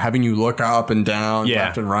then like having you look up and down,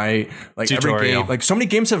 left and right. Like Tutorial. every game, like so many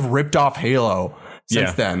games have ripped off Halo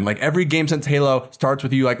since then. Like every game since Halo starts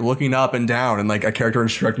with you like looking up and down and like a character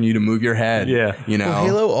instructing you to move your head. Yeah. You know, Well,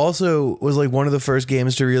 Halo also was like one of the first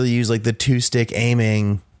games to really use like the 2-stick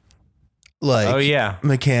aiming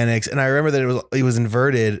mechanics. And I remember that it was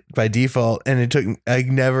inverted by default, and I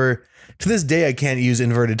never to this day I can't use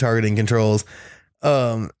inverted targeting controls.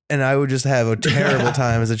 And I would just have a terrible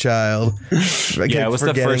time as a child. It was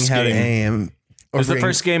the first how game. to aim. It was the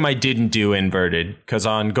first game I didn't do inverted, because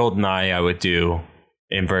on GoldenEye I would do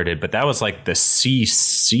inverted, but that was like the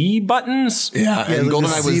CC buttons. Yeah, and like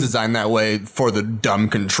GoldenEye was designed that way for the dumb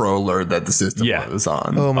controller that the system was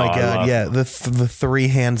on. Oh my god, the 3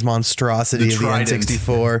 hands monstrosity of the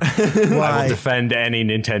N64. I will defend any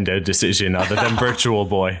Nintendo decision other than Virtual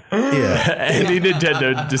Boy. Any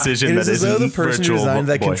Nintendo decision that is as though the person who designed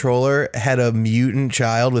that controller had a mutant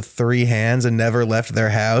child with 3 hands and never left their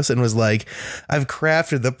house and was like, I've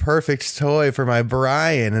crafted the perfect toy for my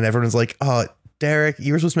Brian, and everyone's like, oh, Derek,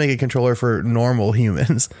 you were supposed to make a controller for normal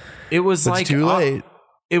humans. It was like too late.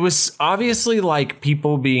 It was obviously like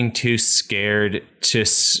people being too scared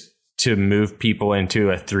to move people into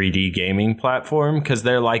a 3D gaming platform, because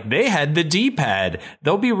they're like, they had the D-pad.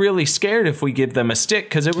 They'll be really scared if we give them a stick,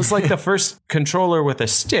 because it was like the first controller with a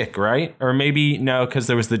stick, right? Or maybe no, because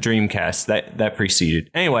there was the Dreamcast that preceded.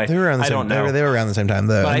 Anyway, I don't know. They were around the same time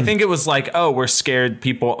though. But I think it was like, oh, we're scared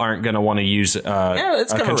people aren't going to want to use a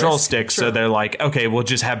control stick, so they're like, okay, we'll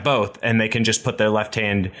just have both, and they can just put their left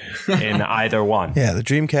hand in either one. Yeah, the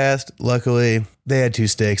Dreamcast, luckily, they had 2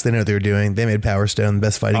 sticks. They know what they were doing. They made Power Stone the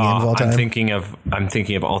best fighting game of all time. I'm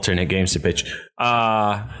thinking of alternate games to pitch.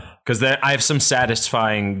 Because I have some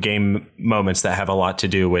satisfying game moments that have a lot to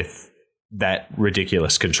do with that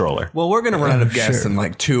ridiculous controller. Well, we're going to run out of guests in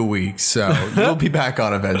like 2 weeks, so you'll be back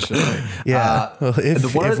on eventually. Yeah. Well,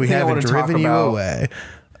 if we haven't driven you away.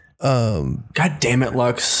 God damn it,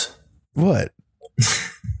 Lux. What?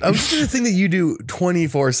 I'm just doing the thing that you do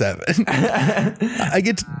 24/7. I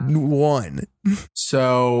get 1.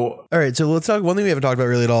 So, all right. So let's talk. One thing we haven't talked about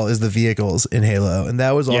really at all is the vehicles in Halo, and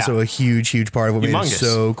that was also a huge part of what made it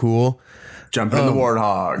so cool. Jumping in the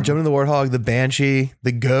Warthog, the Banshee,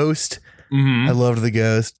 the Ghost. Mm-hmm. I loved the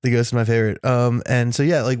Ghost. The Ghost is my favorite. And so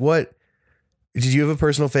like, what did you have a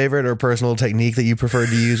personal favorite or personal technique that you preferred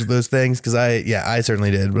to use with those things? Because I certainly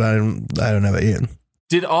did, but I don't know about you.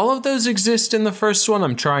 Did all of those exist in the first one?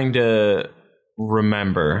 I'm trying to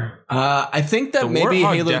remember. I think that maybe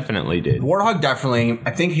Warthog Halo definitely did. Warthog definitely.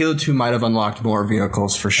 I think Halo 2 might have unlocked more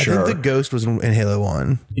vehicles for sure. I think the Ghost was in Halo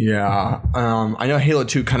 1. Yeah. I know Halo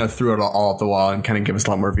 2 kind of threw it all at the wall and kind of gave us a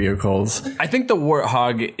lot more vehicles. I think the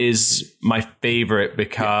Warthog is my favorite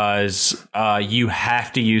because you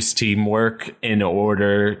have to use teamwork in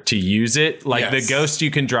order to use it. Like the Ghost,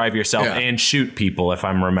 you can drive yourself and shoot people, if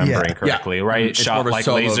I'm remembering correctly, right? It shot like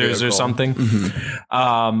lasers or something.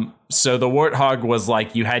 Mm-hmm. So the Warthog was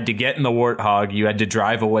like, you had to get in the Warthog, you had to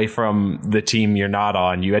drive away from the team you're not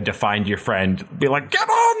on, you had to find your friend, be like, get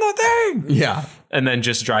on the thing! Yeah. And then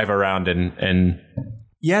just drive around and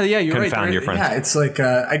you're right. Confound your friends. Yeah, it's like,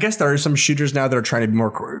 I guess there are some shooters now that are trying to be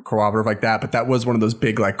more cooperative like that, but that was one of those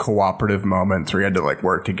big, like, cooperative moments where you had to, like,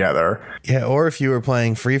 work together. Yeah, or if you were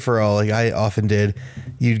playing free-for-all, like I often did,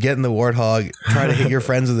 you'd get in the Warthog, try to hit your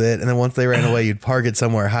friends with it, and then once they ran away, you'd park it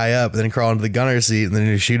somewhere high up, and then crawl into the gunner seat, and then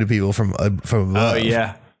you shoot at people from above.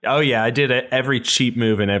 Oh, yeah, I did every cheap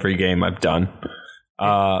move in every game I've done.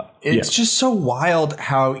 It's just so wild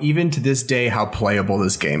how, even to this day, how playable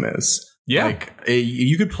this game is. Yeah. Like,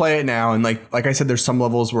 you could play it now, and like I said, there's some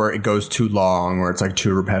levels where it goes too long or it's like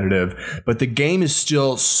too repetitive, but the game is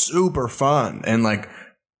still super fun. And like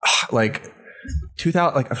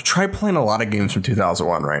 2000, like I've tried playing a lot of games from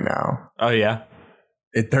 2001 right now. Oh yeah.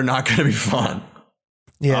 They're not going to be fun.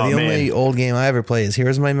 Yeah, the only old game I ever play is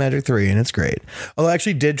Heroes of Might and Magic 3, and it's great. Although I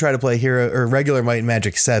actually did try to play regular Might and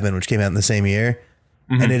Magic 7, which came out in the same year,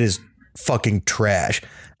 and it is fucking trash.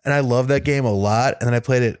 And I love that game a lot. And then I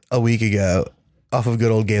played it a week ago off of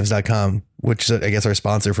goodoldgames.com, which is, I guess, our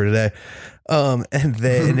sponsor for today. And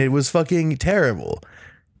it was fucking terrible.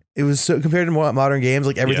 It was so, compared to modern games,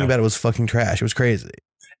 like everything about it was fucking trash. It was crazy.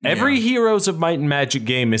 Every Heroes of Might and Magic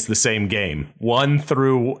game is the same game. 1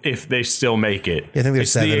 through, if they still make it. Yeah, I think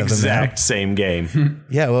there's 7 of them now. It's the exact same game.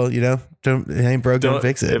 Yeah, well, it ain't broke, don't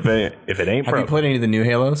fix it. If it ain't broke. Have you played any of the new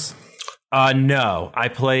Halos? No, I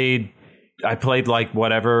played like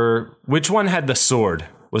whatever. Which one had the sword?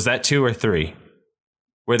 Was that 2 or 3?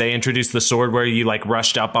 Where they introduced the sword where you like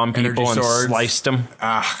rushed up on people and sliced them?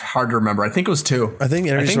 Hard to remember. I think it was 2. I think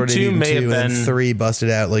Energy Sword 2 may have been, and 3 busted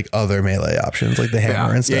out like other melee options, like the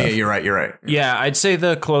hammer and stuff. Yeah, you're right. Yeah, I'd say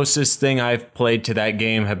the closest thing I've played to that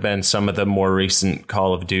game have been some of the more recent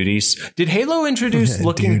Call of Duties. Did Halo introduce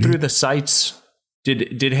looking through the sights?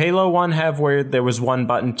 Did Halo 1 have where there was one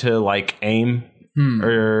button to like aim?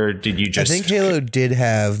 Or did you just... I think Halo did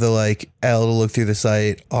have the like L to look through the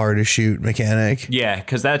sight, R to shoot mechanic. Yeah,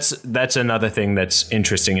 because that's another thing that's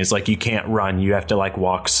interesting is like you can't run. You have to like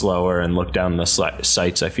walk slower and look down the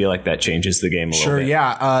sights. I feel like that changes the game a little bit.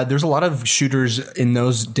 Yeah. There's a lot of shooters in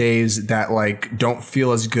those days that like don't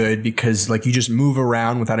feel as good because like you just move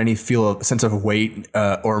around without any sense of weight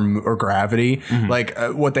or gravity. Like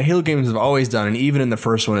what the Halo games have always done, and even in the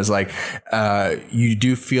first one, is like you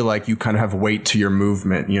do feel like you kind of have weight to your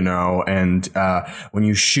movement, you know, and when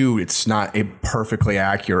you shoot, it's not perfectly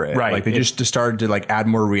accurate. Right. Like they just started to like add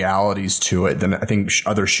more realities to it than I think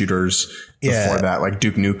other shooters before that, like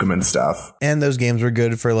Duke Nukem and stuff. And those games were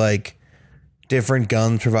good for like different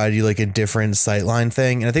guns provided you like a different sightline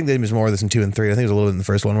thing. And I think there was more of this in 2 and 3. I think there's a little bit in the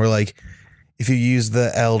first one where like if you use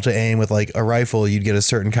the L to aim with like a rifle, you'd get a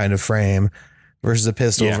certain kind of frame versus a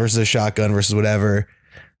pistol versus a shotgun versus whatever.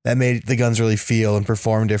 That made the guns really feel and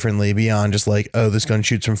perform differently beyond just like, oh, this gun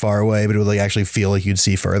shoots from far away, but it would like actually feel like you'd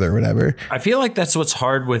see further or whatever. I feel like that's what's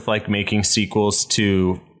hard with like making sequels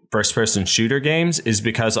to first-person shooter games is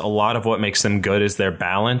because a lot of what makes them good is their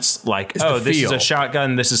balance. Like, this is a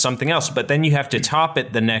shotgun, this is something else. But then you have to top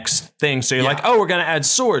it the next thing. So you're like, we're going to add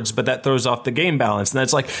swords, but that throws off the game balance. And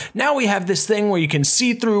that's like, now we have this thing where you can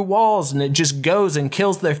see through walls and it just goes and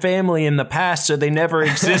kills their family in the past so they never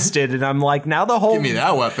existed. And I'm like, now the whole... Give me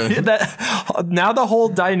that weapon. Now the whole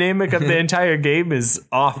dynamic of the entire game is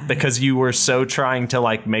off because you were so trying to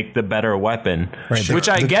like make the better weapon. Right, which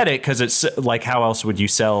I get it because it's like, how else would you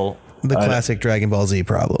sell... The classic Dragon Ball Z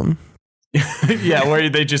problem. Yeah, where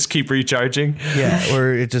they just keep recharging. Yeah,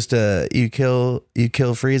 where it just you kill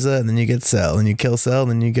Frieza and then you get Cell, and you kill Cell and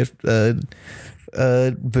then you get Boo,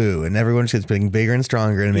 and everyone just gets getting bigger and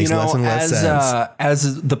stronger, and it makes less and less sense.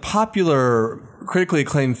 As the popular, critically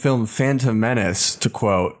acclaimed film Phantom Menace, to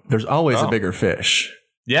quote, "There's always a bigger fish."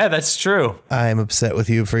 Yeah, that's true. I'm upset with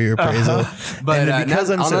you for your appraisal. But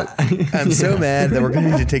because I'm so mad that we're going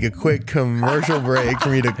to need to take a quick commercial break for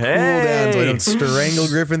me to cool down so I don't strangle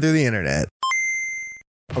Griffin through the internet.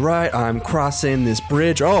 All right, I'm crossing this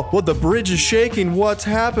bridge. Oh, what? The bridge is shaking. What's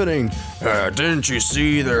happening? Didn't you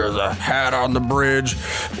see there's a hat on the bridge?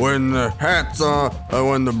 When the hat's on,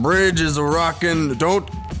 when the bridge is a rockin', don't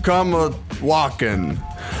come a walking.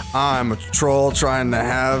 I'm a troll trying to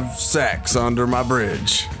have sex under my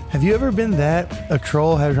bridge. Have you ever been a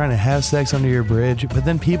troll trying to have sex under your bridge, but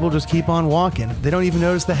then people just keep on walking? They don't even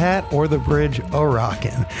notice the hat or the bridge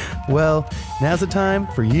a-rockin'. Well, now's the time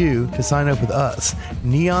for you to sign up with us,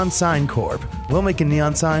 Neon Sign Corp. We'll make a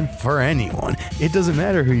neon sign for anyone. It doesn't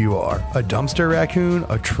matter who you are. A dumpster raccoon,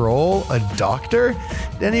 a troll, a doctor.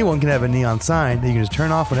 Anyone can have a neon sign that you can just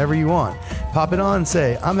turn off whenever you want. Pop it on and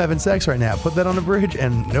say, I'm having sex right now. Put that on the bridge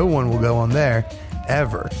and no one will go on there.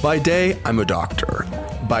 Ever. By day, I'm a doctor.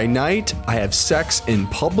 By night, I have sex in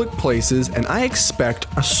public places and I expect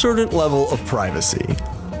a certain level of privacy.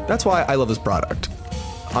 That's why I love this product.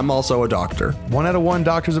 I'm also a doctor. 1 out of 1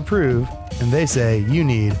 doctors approve, and they say you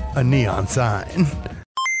need a neon sign.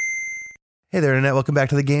 Hey there, Internet. Welcome back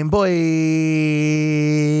to the Game Boys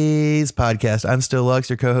podcast. I'm still Lux.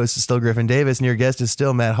 Your co-host is still Griffin Davis, and your guest is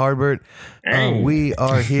still Matt Harbert. We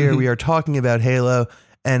are here. We are talking about Halo.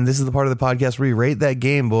 And this is the part of the podcast where we rate that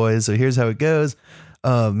game, boys. So here's how it goes.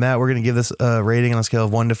 Matt, we're going to give this a rating on a scale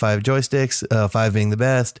of 1 to 5 joysticks, 5 being the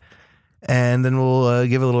best. And then we'll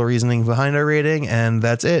give a little reasoning behind our rating, and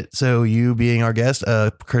that's it. So you being our guest,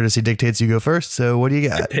 courtesy dictates you go first. So what do you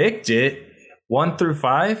got? I picked it. 1 through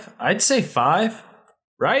 5? I'd say 5,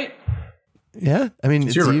 right? Yeah. I mean,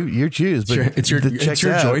 it's your choose, but it's your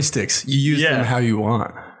joysticks. You use them how you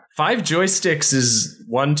want. 5 joysticks is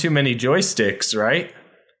one too many joysticks, right?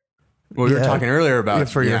 Well, we were talking earlier about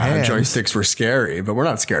for your hands. How joysticks were scary, but we're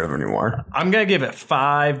not scared of them anymore. I'm going to give it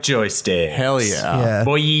 5 joysticks. Hell yeah.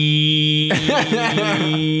 Boys.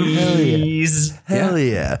 Hell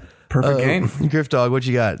yeah. Perfect game. Griff Dog, what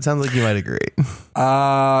you got? Sounds like you might agree.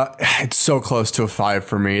 It's so close to a 5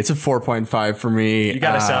 for me. It's a 4.5 for me. You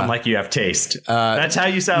gotta sound like you have taste. That's how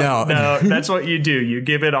you sound. No, that's what you do. You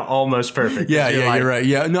give it almost perfect. Yeah, you're right.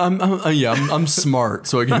 Yeah, no, I'm smart,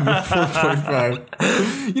 so I give it a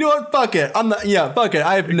 4.5. You know what? Fuck it. Fuck it.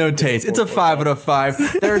 I have no taste. It's a 5 out of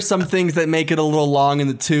 5. There are some things that make it a little long in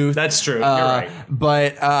the tooth. That's true. You're right.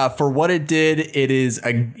 But for what it did, it's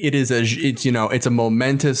a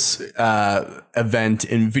momentous event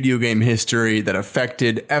in video game history that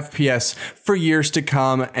affected FPS for years to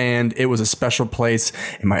come, and it was a special place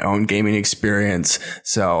in my own gaming experience.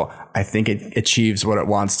 So I think it achieves what it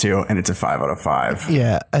wants to, and it's a 5 out of 5.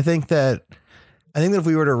 Yeah, I think that if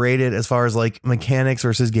we were to rate it as far as like mechanics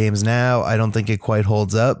versus games now, I don't think it quite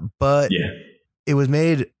holds up. But it was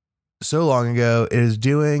made so long ago. It is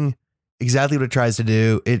doing exactly what it tries to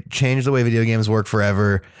do. It changed the way video games work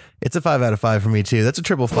forever. It's a 5 out of 5 for me too. That's a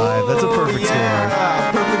 555. That's a perfect score.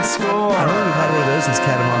 Perfect score. I don't think we've had one of those since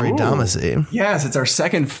Katamari Damacy. Yes, it's our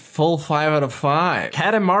second full 5 out of 5.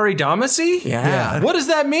 Katamari Damacy? Yeah. What does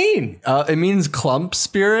that mean? It means clump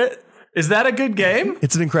spirit. Is that a good game?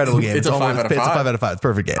 It's an incredible game. It's a 5 out of 5. It's a 5 out of 5. It's a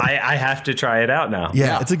perfect game. I have to try it out now.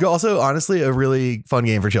 Yeah. It's also honestly a really fun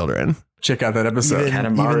game for children. Check out that episode.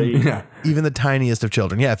 Katamari. Even the tiniest of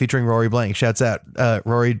children. Yeah, featuring Rory Blank. Shouts out.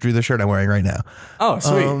 Rory drew the shirt I'm wearing right now. Oh,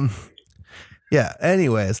 sweet. Yeah,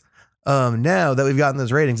 anyways. Now that we've gotten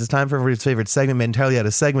those ratings, it's time for everybody's favorite segment made entirely out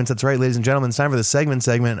of segments. That's right, ladies and gentlemen. It's time for the segment.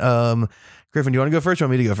 Griffin, do you want to go first or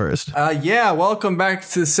want me to go first? Yeah, welcome back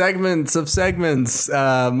to segments of segments.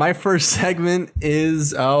 My first segment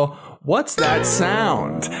is... what's that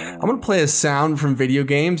sound? I'm going to play a sound from video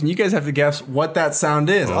games, and you guys have to guess what that sound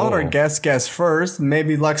is. I'll let our guests guess first.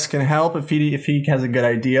 Maybe Lex can help if he has a good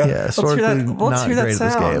idea. Yeah, let's hear that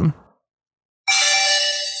sound. This game.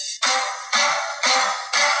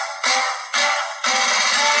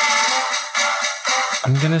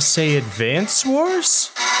 I'm going to say Advance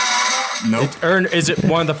Wars? Nope. Is it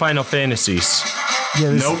one of the Final Fantasies?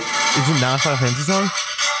 Yeah, nope. Is it not a Final Fantasy song?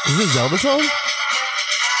 Is it a Zelda song?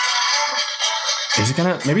 Is it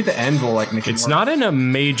gonna? Maybe the end will like make it. It's not in a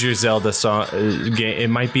major Zelda song game. It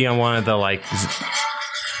might be on one of the like.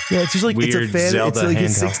 Yeah, it's just like weird it's a Zelda a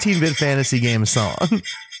 16-bit fantasy game song.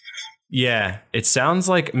 Yeah, it sounds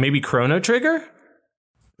like maybe Chrono Trigger.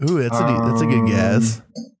 Ooh, that's a good guess.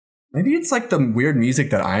 Maybe it's like the weird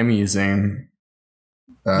music that I'm using.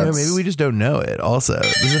 Maybe we just don't know it. Also,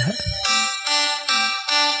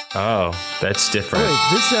 that's different. Wait,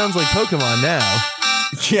 this sounds like Pokemon now.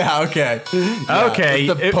 Yeah, okay. Okay.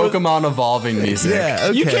 It's the Pokemon evolving music. Yeah,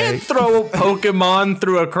 okay. You can't throw Pokemon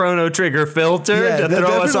through a Chrono Trigger filter to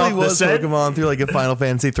throw us off the set. Pokemon through like a Final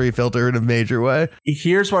Fantasy 3 filter in a major way.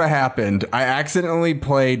 Here's what happened. I accidentally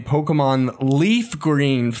played Pokemon Leaf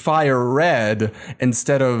Green Fire Red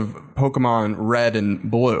instead of Pokemon Red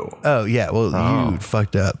and Blue. Oh, yeah. Well, you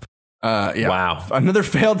fucked up. Yeah. Wow. Another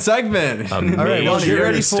failed segment. All right, well, you're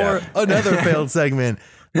ready for another failed segment.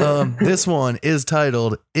 This one is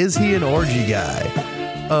titled, Is He an Orgy Guy?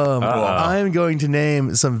 I'm going to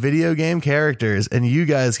name some video game characters, and you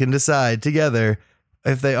guys can decide together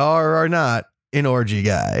if they are or are not an orgy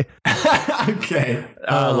guy. Okay.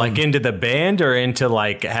 Like into the band or into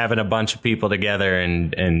like having a bunch of people together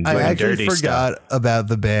and doing I actually dirty forgot stuff? about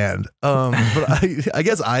the band. But I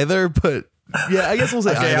guess either, but yeah, I guess we'll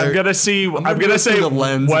say okay, either. I'm gonna say the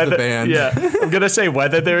lens whether, of the band. Yeah, I'm gonna say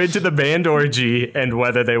whether they're into the band orgy and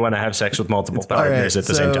whether they want to have sex with multiple partners at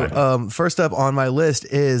the same time. First up on my list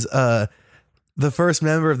is the first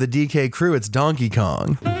member of the DK crew. It's Donkey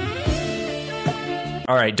Kong.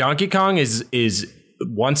 All right, Donkey Kong is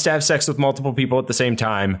wants to have sex with multiple people at the same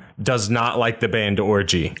time, does not like the band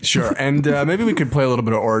orgy. Sure, and maybe we could play a little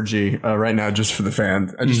bit of orgy right now just for the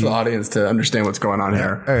fans, just for the audience to understand what's going on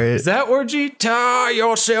here. All right. Is that orgy? Tie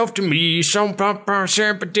yourself to me, some papa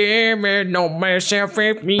sympathy, no myself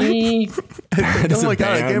with me. Oh my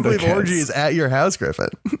god, I can't believe orgy is at your house, Griffin.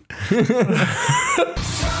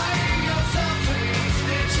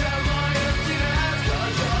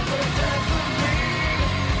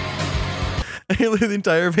 The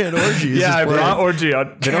entire band orgy. Yeah, I brought orgy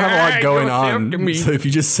on. They don't have a lot going on, so if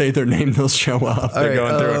you just say their name, they'll show up. They're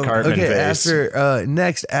going through a Cartman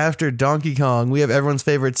phase. After Donkey Kong, we have everyone's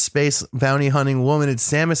favorite space bounty hunting woman. It's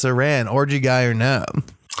Samus Aran. Orgy guy or no?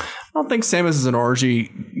 I don't think Samus is an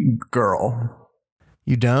orgy girl.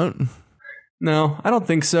 You don't? No, I don't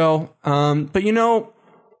think so. But you know,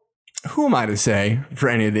 who am I to say for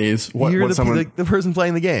any of these? You're the person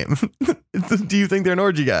playing the game. Do you think they're an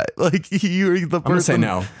orgy guy? Like you're the person. I'm gonna say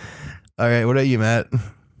no. All right, what about you, Matt?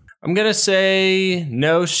 I'm gonna say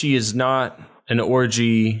no. She is not an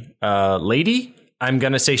orgy lady. I'm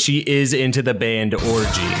going to say she is into the band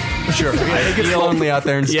Orgy. Sure. It gets lonely out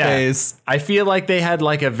there in space. I feel like they had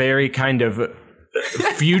like a very kind of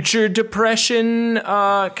future depression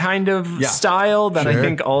kind of style that I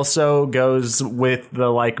think also goes with the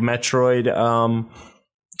like Metroid,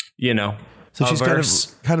 So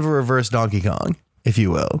she's kind of a reverse Donkey Kong, if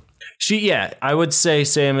you will. I would say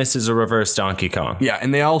Samus is a reverse Donkey Kong. Yeah,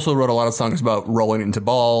 and they also wrote a lot of songs about rolling into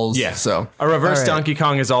balls. Yeah, so a reverse Donkey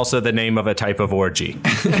Kong is also the name of a type of orgy.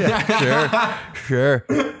 Sure.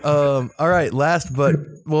 All right, last but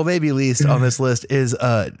maybe least on this list is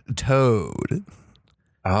Toad.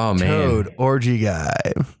 Oh man, Toad, orgy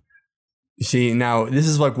guy. See, now this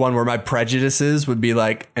is like one where my prejudices would be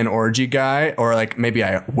like an orgy guy, or like maybe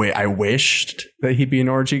I wished that he'd be an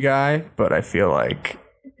orgy guy, but I feel like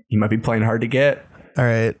he might be playing hard to get. All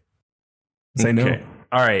right. Say no.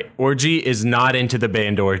 All right. Orgy is not into the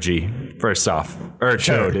band Orgy, first off. Or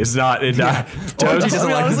Toad is not. Toad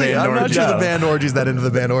doesn't like the band Orgy. I'm not sure the band Orgy's that into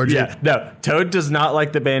the band Orgy. Yeah, no. Toad does not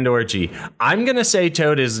like the band Orgy. I'm going to say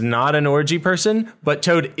Toad is not an orgy person, but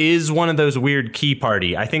Toad is one of those weird key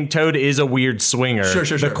party. I think Toad is a weird swinger.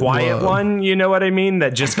 Sure. The quiet one, you know what I mean?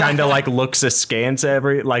 That just kind of like looks askance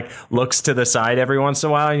looks to the side every once in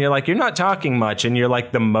a while. And you're like, you're not talking much. And you're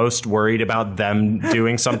like the most worried about them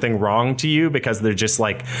doing something wrong to you because they're just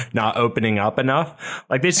like not opening up enough.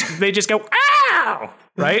 Like they just go, ow,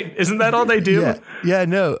 right? Isn't that all they do? Yeah,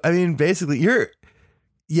 no. I mean, basically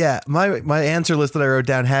my answer list that I wrote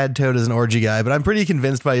down had Toad as an orgy guy, but I'm pretty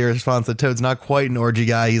convinced by your response that Toad's not quite an orgy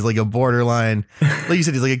guy. He's like a borderline, like you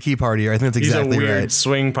said, he's like a key partier. I think that's exactly he's a weird right.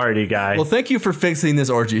 swing party guy. Well, thank you for fixing this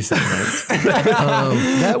orgy segment.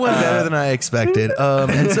 That went better than I expected.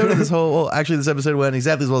 And so did this this episode went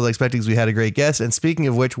exactly as well as I expected because we had a great guest. And speaking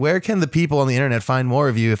of which, where can the people on the internet find more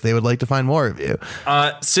of you if they would like to find more of you?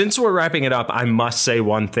 Since we're wrapping it up, I must say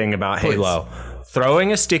one thing about Halo.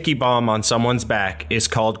 Throwing a sticky bomb on someone's back is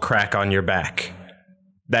called crack on your back.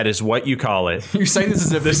 That is what you call it. You're saying this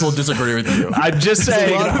as if people disagree with you. I'm just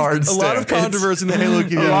saying a lot of controversy in the Halo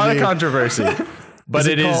community. A lot of controversy. But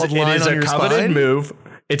it is a coveted move.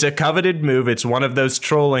 It's a coveted move. It's one of those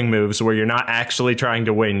trolling moves where you're not actually trying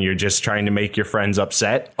to win. You're just trying to make your friends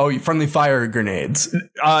upset. Oh, friendly fire grenades.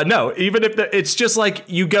 No, even if it's just like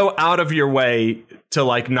you go out of your way to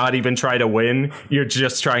like not even try to win. You're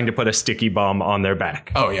just trying to put a sticky bomb on their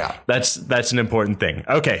back. Oh yeah. That's an important thing.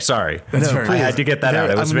 Okay. Sorry. I had to get that out.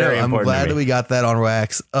 It was very important. I'm glad that we got that on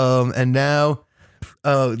wax. And now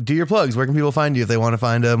do your plugs. Where can people find you if they want to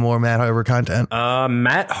find more Matt Harbert content?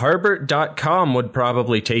 MattHarbert.com would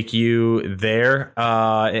probably take you there.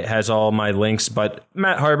 It has all my links, but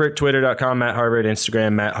Matt Harbert, Twitter.com, Matt Harbert,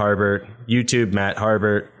 Instagram, Matt Harbert, YouTube, Matt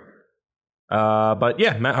Harbert. But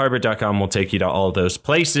yeah, MattHarbert.com will take you to all those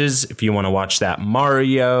places. If you want to watch that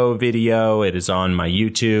Mario video, it is on my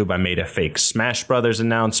YouTube. I made a fake Smash Brothers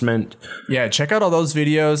announcement. Yeah, check out all those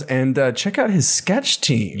videos and check out his sketch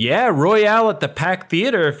team. Yeah, Royale at the Pack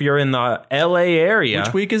Theater if you're in the LA area.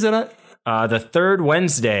 Which week is it at? The third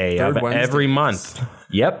Wednesday of every month.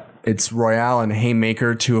 Yep. It's Royale and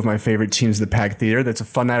Haymaker, two of my favorite teams of the Pack Theater. That's a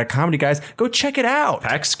fun night of comedy, guys. Go check it out.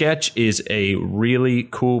 Pack Sketch is a really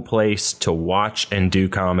cool place to watch and do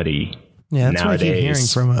comedy. Yeah, that's nowadays. what I keep hearing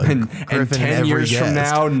from and 10 years from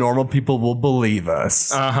now, normal people will believe us.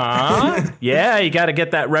 Yeah, you got to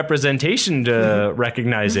get that representation to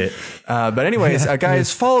recognize it. But anyways,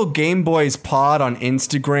 guys, follow Game Boys Pod on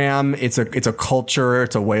Instagram. It's a culture.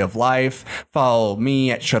 It's a way of life. Follow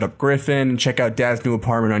me at Shut Up Griffin and check out Dad's New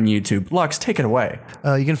Apartment on YouTube. Lux, take it away.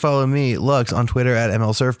 You can follow me, Lux, on Twitter at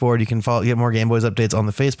ML Surfboard. You can get more Game Boys updates on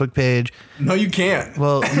the Facebook page. No, you can't.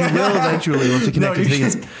 Well, you will eventually once we connect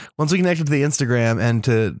once we connect to the Instagram and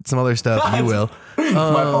to some other stuff. You will.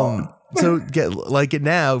 So get it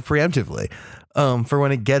now preemptively. For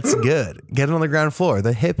when it gets good. Get it on the ground floor,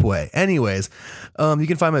 the hip way. Anyways, you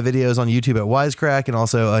can find my videos on YouTube at Wisecrack and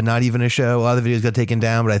also Not Even a Show. A lot of the videos got taken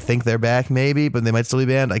down, but I think they're back maybe, but they might still be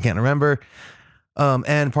banned. I can't remember.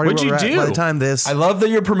 And Party World Rap, by the time this... I love that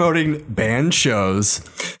you're promoting banned shows.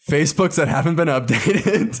 Facebooks that haven't been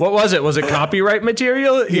updated. What was it? Was it copyright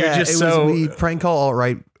material? Yeah, we prank call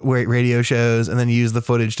alt-right radio shows and then use the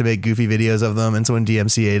footage to make goofy videos of them, and someone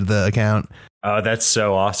DMCA'd the account. Oh, that's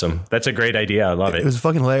so awesome. That's a great idea. I love it. It was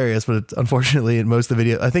fucking hilarious, but unfortunately, most of the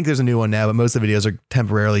videos... I think there's a new one now, but most of the videos are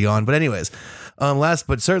temporarily gone. But anyways... last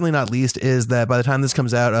but certainly not least is that by the time this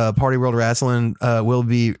comes out, Party World Wrestling will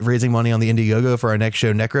be raising money on the Indiegogo for our next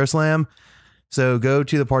show, Necroslam. So go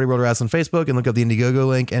to the Party World of Wrestling Facebook and look up the Indiegogo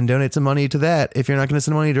link and donate some money to that if you're not going to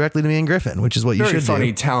send money directly to me and Griffin, which is what you should do. Very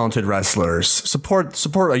funny, talented wrestlers.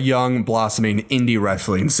 Support a young, blossoming indie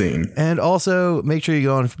wrestling scene. And also make sure you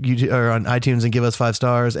go on YouTube or on iTunes and give us 5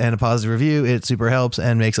 stars and a positive review. It super helps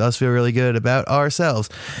and makes us feel really good about ourselves.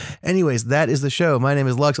 Anyways, that is the show. My name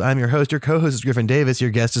is Lux. I'm your host. Your co-host is Griffin Davis. Your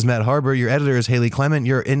guest is Matt Harbour. Your editor is Haley Clement.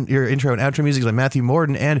 Your intro and outro music is by Matthew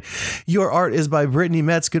Morden. And your art is by Brittany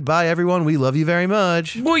Metz. Goodbye, everyone. We love you very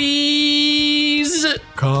much. Boys!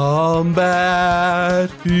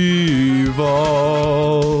 Combat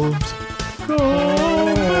Evolve.